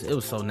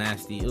was so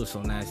nasty. It was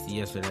so nasty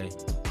yesterday.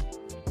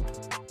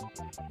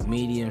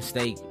 Medium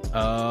steak.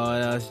 Oh,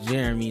 that's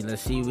Jeremy.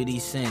 Let's see what he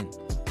sent.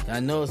 I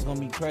know it's gonna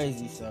be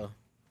crazy, so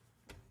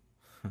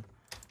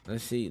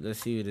let's see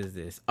what is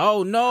this.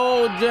 Oh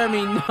no,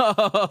 Jeremy, no.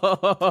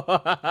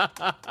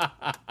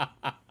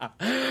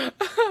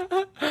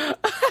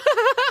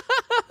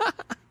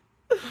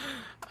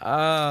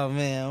 Oh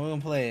man, we're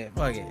gonna play it.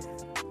 Fuck it.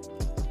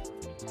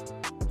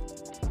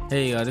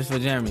 Here you go. This for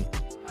Jeremy.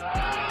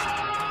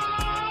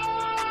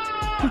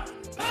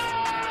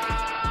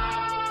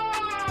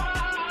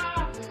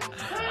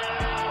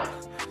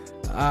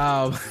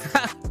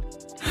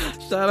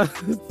 Shout out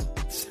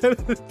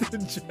to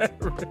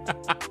Jeremy.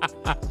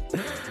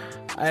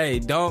 Hey,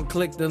 don't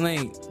click the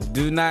link.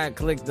 Do not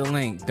click the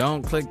link.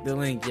 Don't click the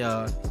link,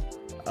 y'all.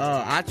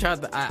 I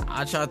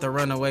tried to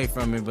run away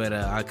from it, but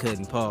I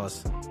couldn't.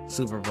 Pause.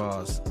 Super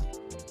pause.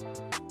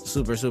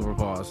 Super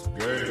pause.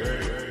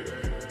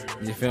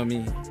 You feel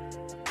me?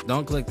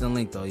 Don't click the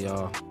link though,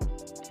 y'all.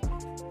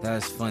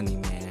 That's funny,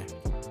 man.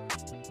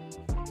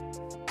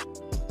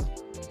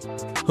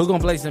 Who gonna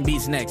play some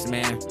beats next,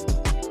 man?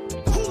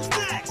 Who's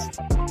next?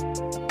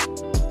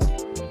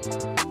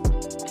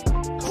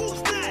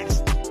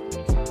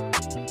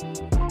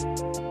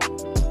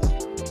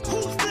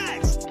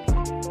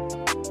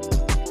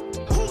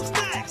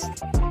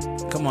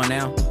 on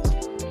now.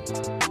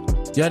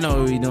 Y'all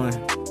know what we doing.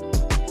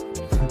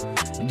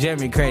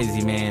 Jeremy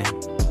crazy, man.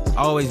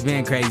 Always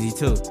been crazy,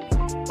 too.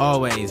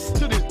 Always.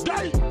 To this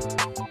day.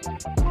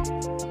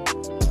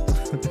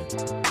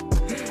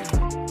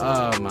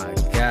 Oh, my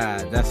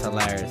God. That's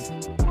hilarious.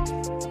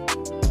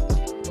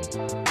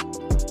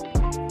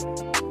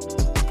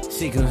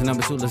 Sequence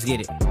number 2. Let's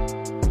get it.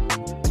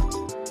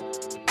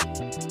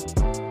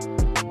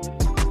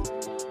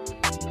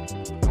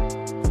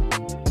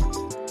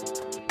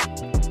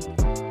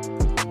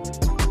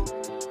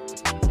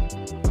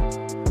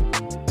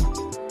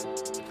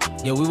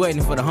 Yo, we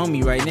waiting for the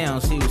homie right now.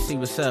 See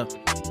what's up.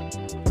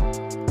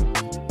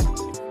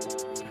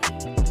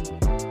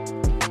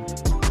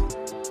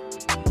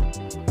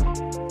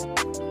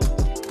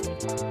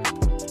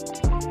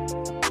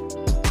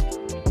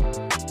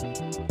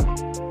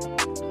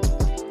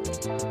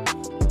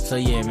 So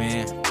yeah,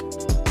 man.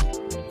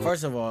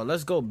 First of all,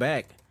 let's go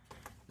back.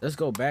 Let's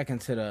go back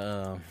into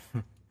the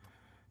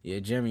yeah,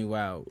 Jeremy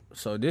Wow.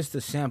 So this the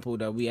sample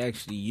that we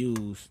actually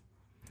used.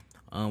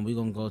 We're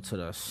gonna go to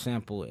the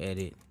sample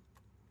edit.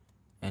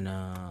 And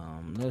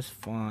let's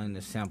find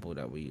the sample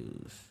that we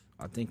use.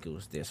 I think it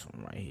was this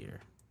one right here.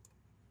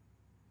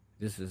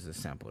 This is the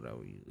sample that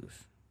we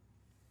use.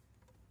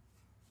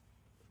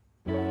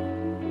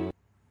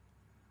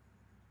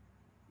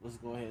 Let's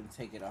go ahead and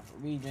take it off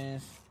of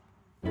Regions.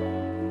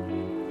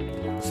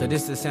 So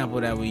this is the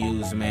sample that we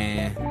use,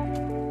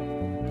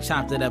 man.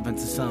 Chopped it up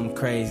into something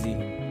crazy.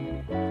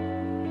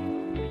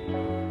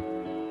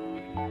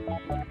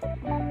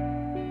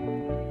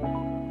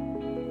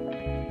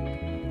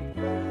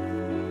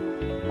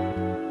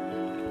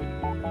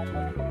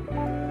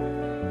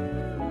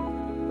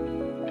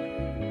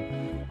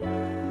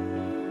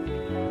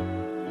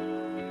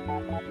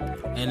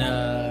 And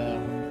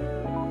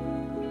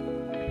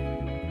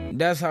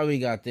that's how we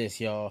got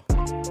this, y'all.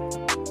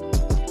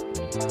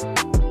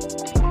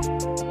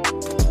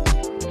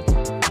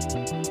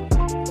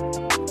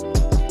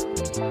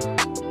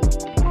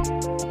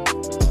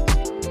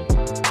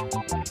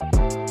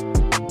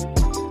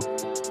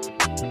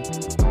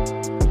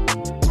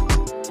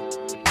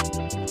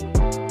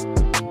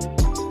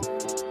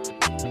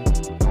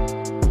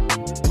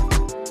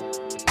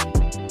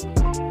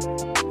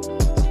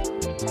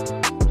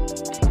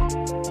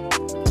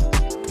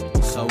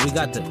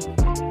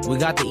 We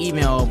got the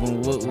email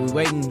open. We're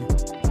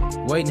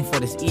waiting for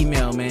this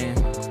email, man.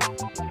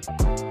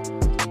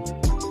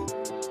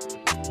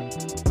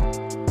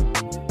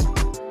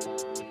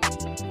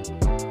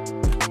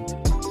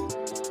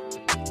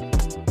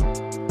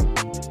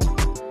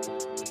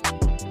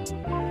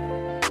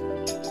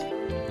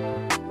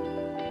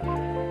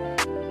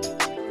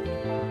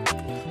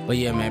 But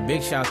yeah, man,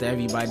 big shout to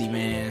everybody,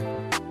 man.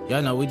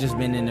 Y'all know we just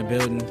been in the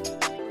building.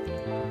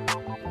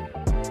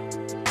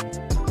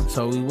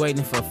 So we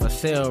waiting for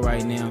sale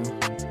right now.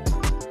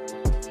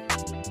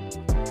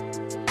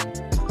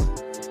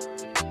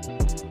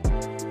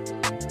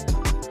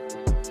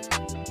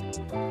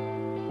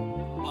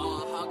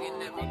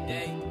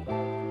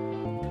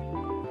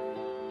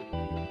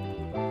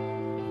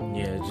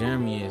 Yeah,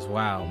 Jeremy is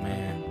wild,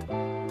 man.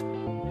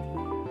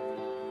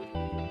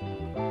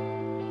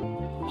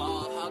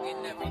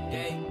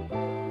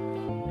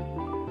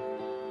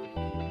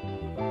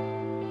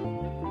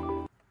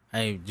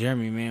 Hey,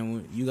 Jeremy,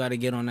 man, you gotta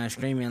get on that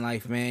streaming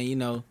life, man. You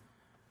know,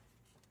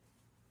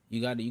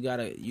 you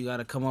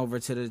gotta come over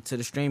to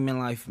the streaming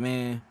life,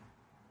 man.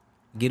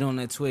 Get on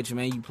that Twitch,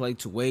 man. You play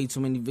way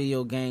too many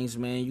video games,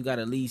 man. You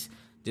gotta at least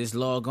just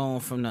log on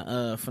from the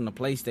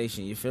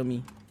PlayStation. You feel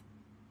me?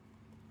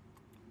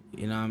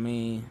 You know what I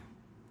mean?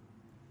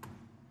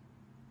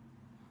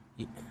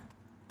 Yeah.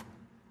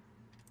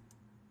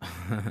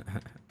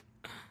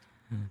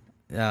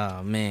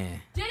 Oh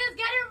man. Just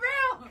get it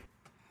real.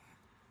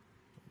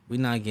 We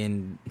not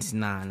getting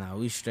nah.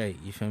 We straight.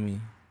 You feel me?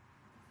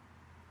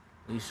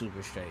 We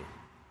super straight.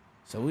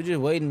 So we just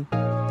waiting.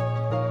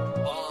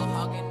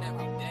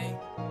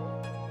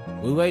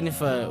 We waiting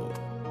for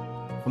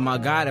my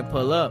guy to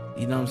pull up.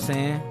 You know what I'm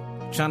saying?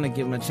 Trying to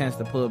give him a chance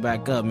to pull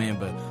back up, man.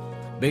 But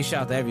big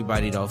shout out to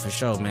everybody though, for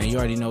sure, man. You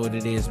already know what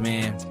it is,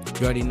 man.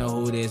 You already know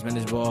who it is, man.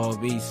 It's Ball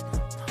Hog Beats.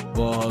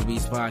 Ball Hog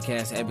Beats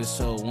Podcast,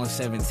 episode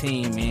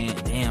 117, man.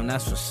 Damn,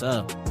 that's what's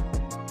up.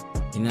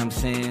 You know what I'm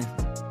saying?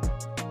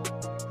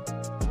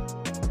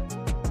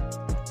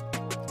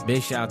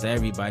 Big shout out to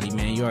everybody,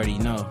 man. You already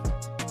know.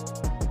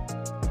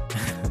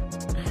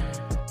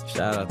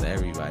 Shout out to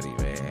everybody,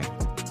 man.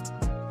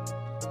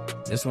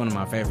 This is one of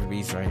my favorite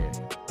beats right here.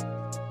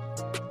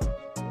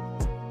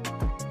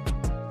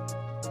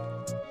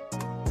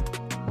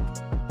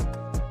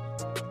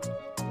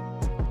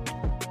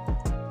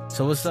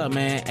 So what's up,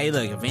 man? Hey,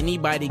 look, if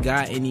anybody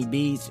got any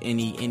beats,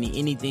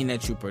 anything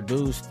that you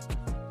produced,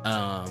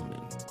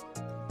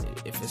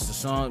 if it's a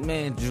song,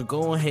 man, just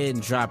go ahead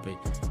and drop it.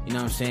 You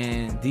know what I'm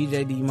saying?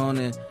 DJ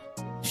D-Mona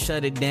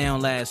shut it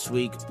down last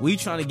week. We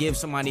trying to give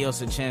somebody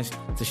else a chance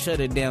to shut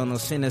it down or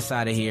send us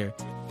out of here.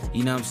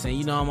 You know what I'm saying?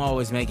 You know I'm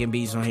always making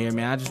beats on here,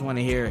 man. I just want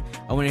to hear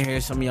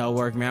some of y'all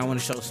work, man. I want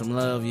to show some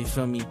love, you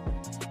feel me?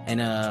 And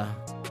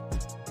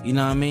you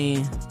know what I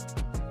mean?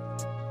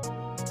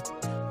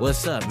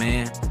 What's up,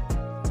 man?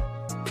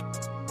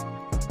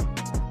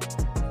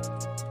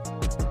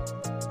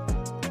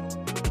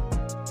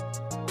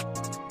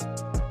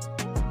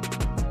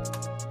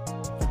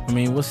 I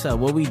mean, what's up?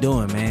 What we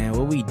doing, man?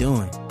 What we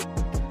doing?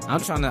 I'm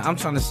trying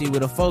to see where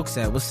the folks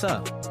at. What's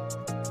up?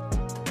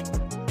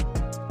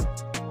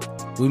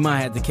 We might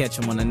have to catch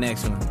him on the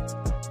next one.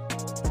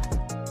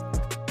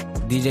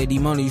 DJ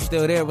D-Money, you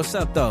still there? What's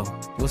up, though?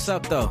 What's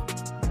up, though?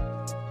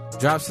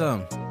 Drop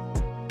some.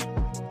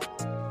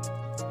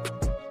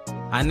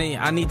 I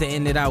need to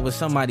end it out with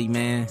somebody,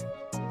 man.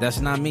 That's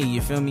not me,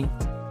 you feel me?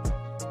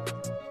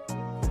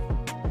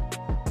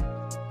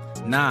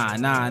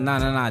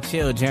 Nah.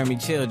 Chill, Jeremy.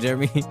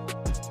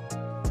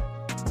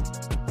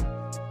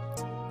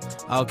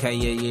 Okay,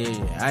 yeah.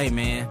 Hey,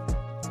 man.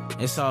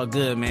 It's all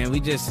good, man. We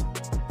just...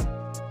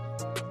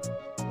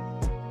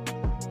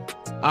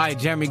 Alright,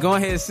 Jeremy, go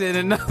ahead and send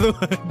another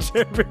one,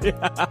 Jeremy.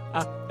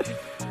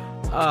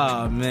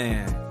 Oh,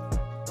 man.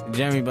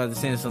 Jeremy about to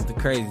send something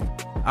crazy.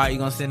 Alright, you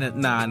gonna send it?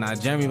 Nah.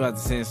 Jeremy about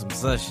to send some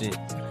sus shit.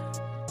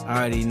 I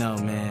already know,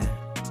 man.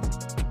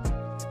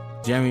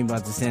 Jeremy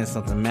about to send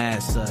something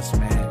mad sus,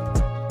 man.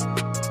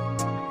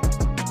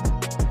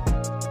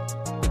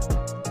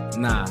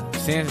 Nah,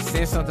 send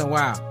something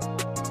wild.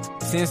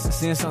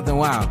 Send something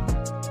wild.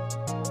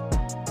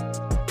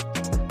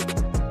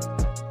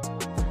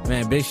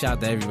 Man, big shout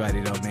out to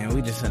everybody though, man.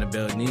 We just in the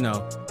building, you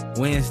know.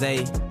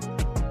 Wednesday,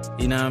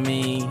 you know what I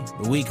mean?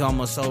 The week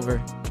almost over.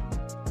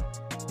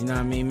 You know what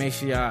I mean? Make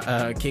sure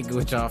y'all kick it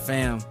with y'all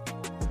fam.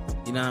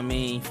 You know what I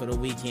mean? For the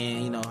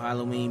weekend, you know,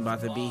 Halloween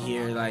about to be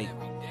here like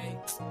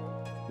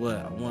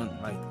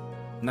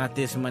not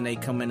this Monday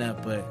coming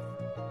up, but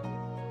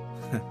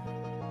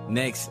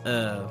next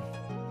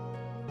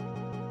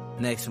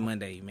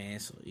Monday, man.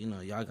 So, you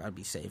know, y'all gotta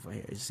be safe out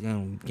here. It's a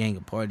gang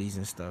of parties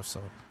and stuff,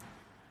 so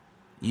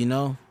you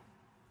know.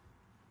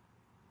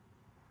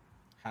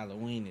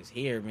 Halloween is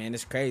here, man.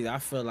 It's crazy. I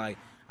feel like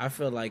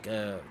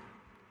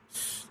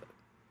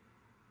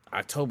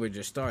October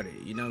just started.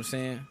 You know what I'm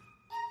saying?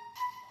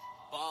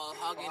 Ball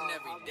hogging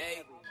every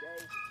day.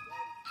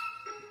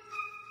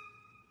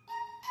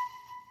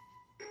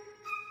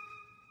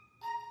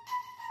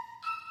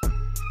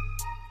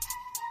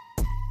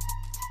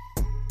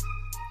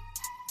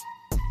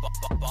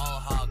 Ball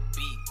hog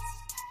beats.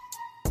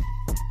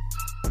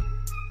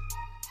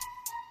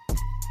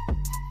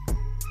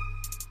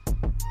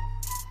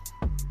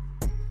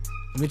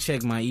 Let me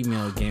check my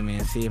email again,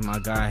 man. See if my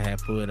guy had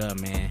pulled it up,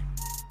 man.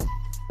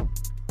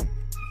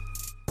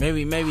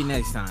 Maybe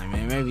next time,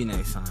 man.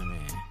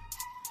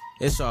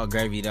 It's all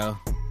gravy, though.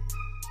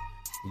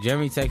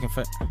 Jeremy taking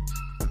for...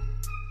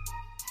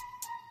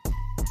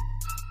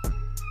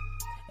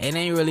 It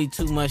ain't really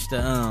too much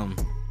to,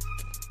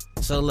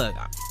 So, look,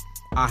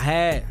 I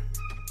had...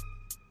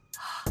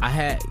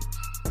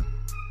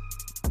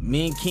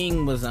 Me and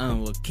King was,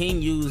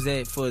 King used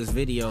that for his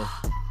video.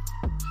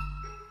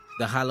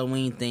 The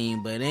Halloween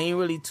theme, but it ain't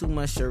really too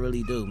much to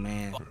really do,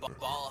 man.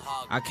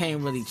 I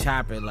can't really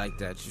chop it like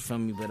that, you feel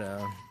me? But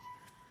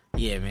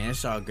yeah, man,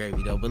 it's all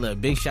gravy though. But look,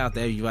 big shout out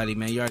to everybody,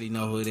 man. You already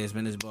know who it is,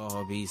 man. It's Ball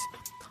Hog Beats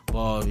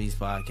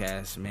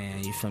Podcast,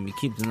 man. You feel me?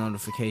 Keep the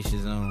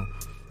notifications on.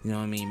 You know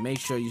what I mean? Make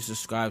sure you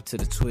subscribe to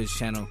the Twitch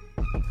channel.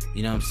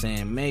 You know what I'm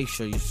saying? Make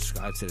sure you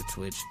subscribe to the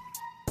Twitch.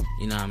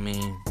 You know what I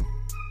mean?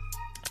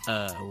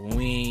 When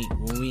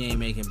we ain't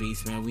making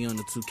beats, man, we on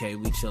the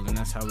 2K, we chilling.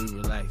 That's how we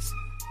relax.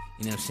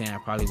 You know what I'm saying?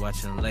 I'm probably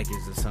watching the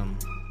Lakers or something.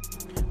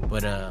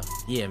 But,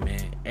 yeah,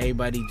 man.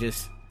 Everybody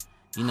just,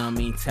 you know what I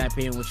mean? Tap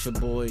in with your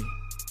boy.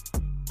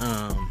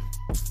 And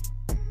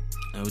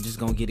we're just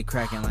gonna get it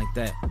cracking like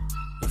that.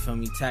 You feel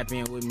me? Tap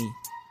in with me.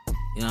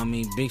 You know what I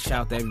mean? Big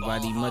shout out to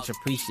everybody. Much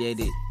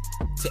appreciated.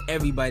 To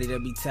everybody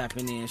that be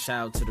tapping in.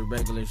 Shout out to the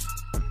regulars.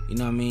 You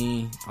know what I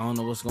mean? I don't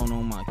know what's going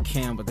on with my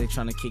cam, but they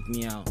trying to kick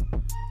me out.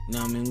 You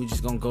know what I mean? We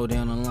just gonna go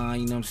down the line.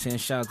 You know what I'm saying?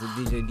 Shout out to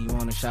DJ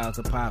D-Wanna. Shout out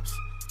to Pops.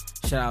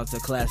 Shout out to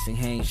Classic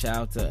Hank. Shout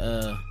out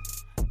to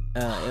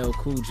L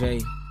Cool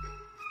J.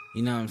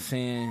 You know what I'm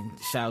saying?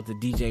 Shout out to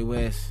DJ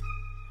West.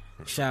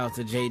 Shout out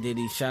to J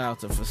Diddy. Shout out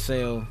to For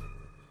Sale.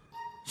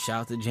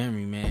 Shout out to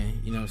Jeremy, man.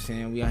 You know what I'm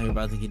saying? We out here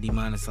about to get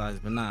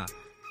demonetized, but nah.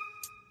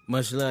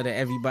 Much love to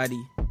everybody.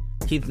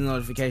 Keep the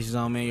notifications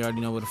on, man. You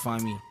already know where to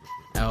find me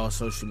at all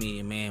social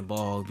media, man. Ball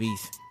Hog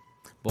Beats.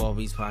 Ball Hog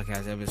Beats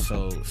Podcast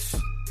episode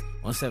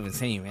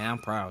 117, man. I'm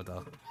proud,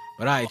 though.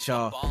 But all right,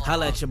 y'all.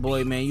 Holla at your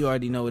boy, man. You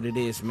already know what it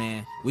is,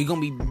 man. We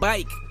gonna be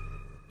bike.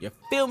 You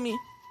feel me?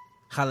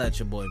 Holla at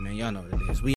your boy, man. Y'all know what it is. We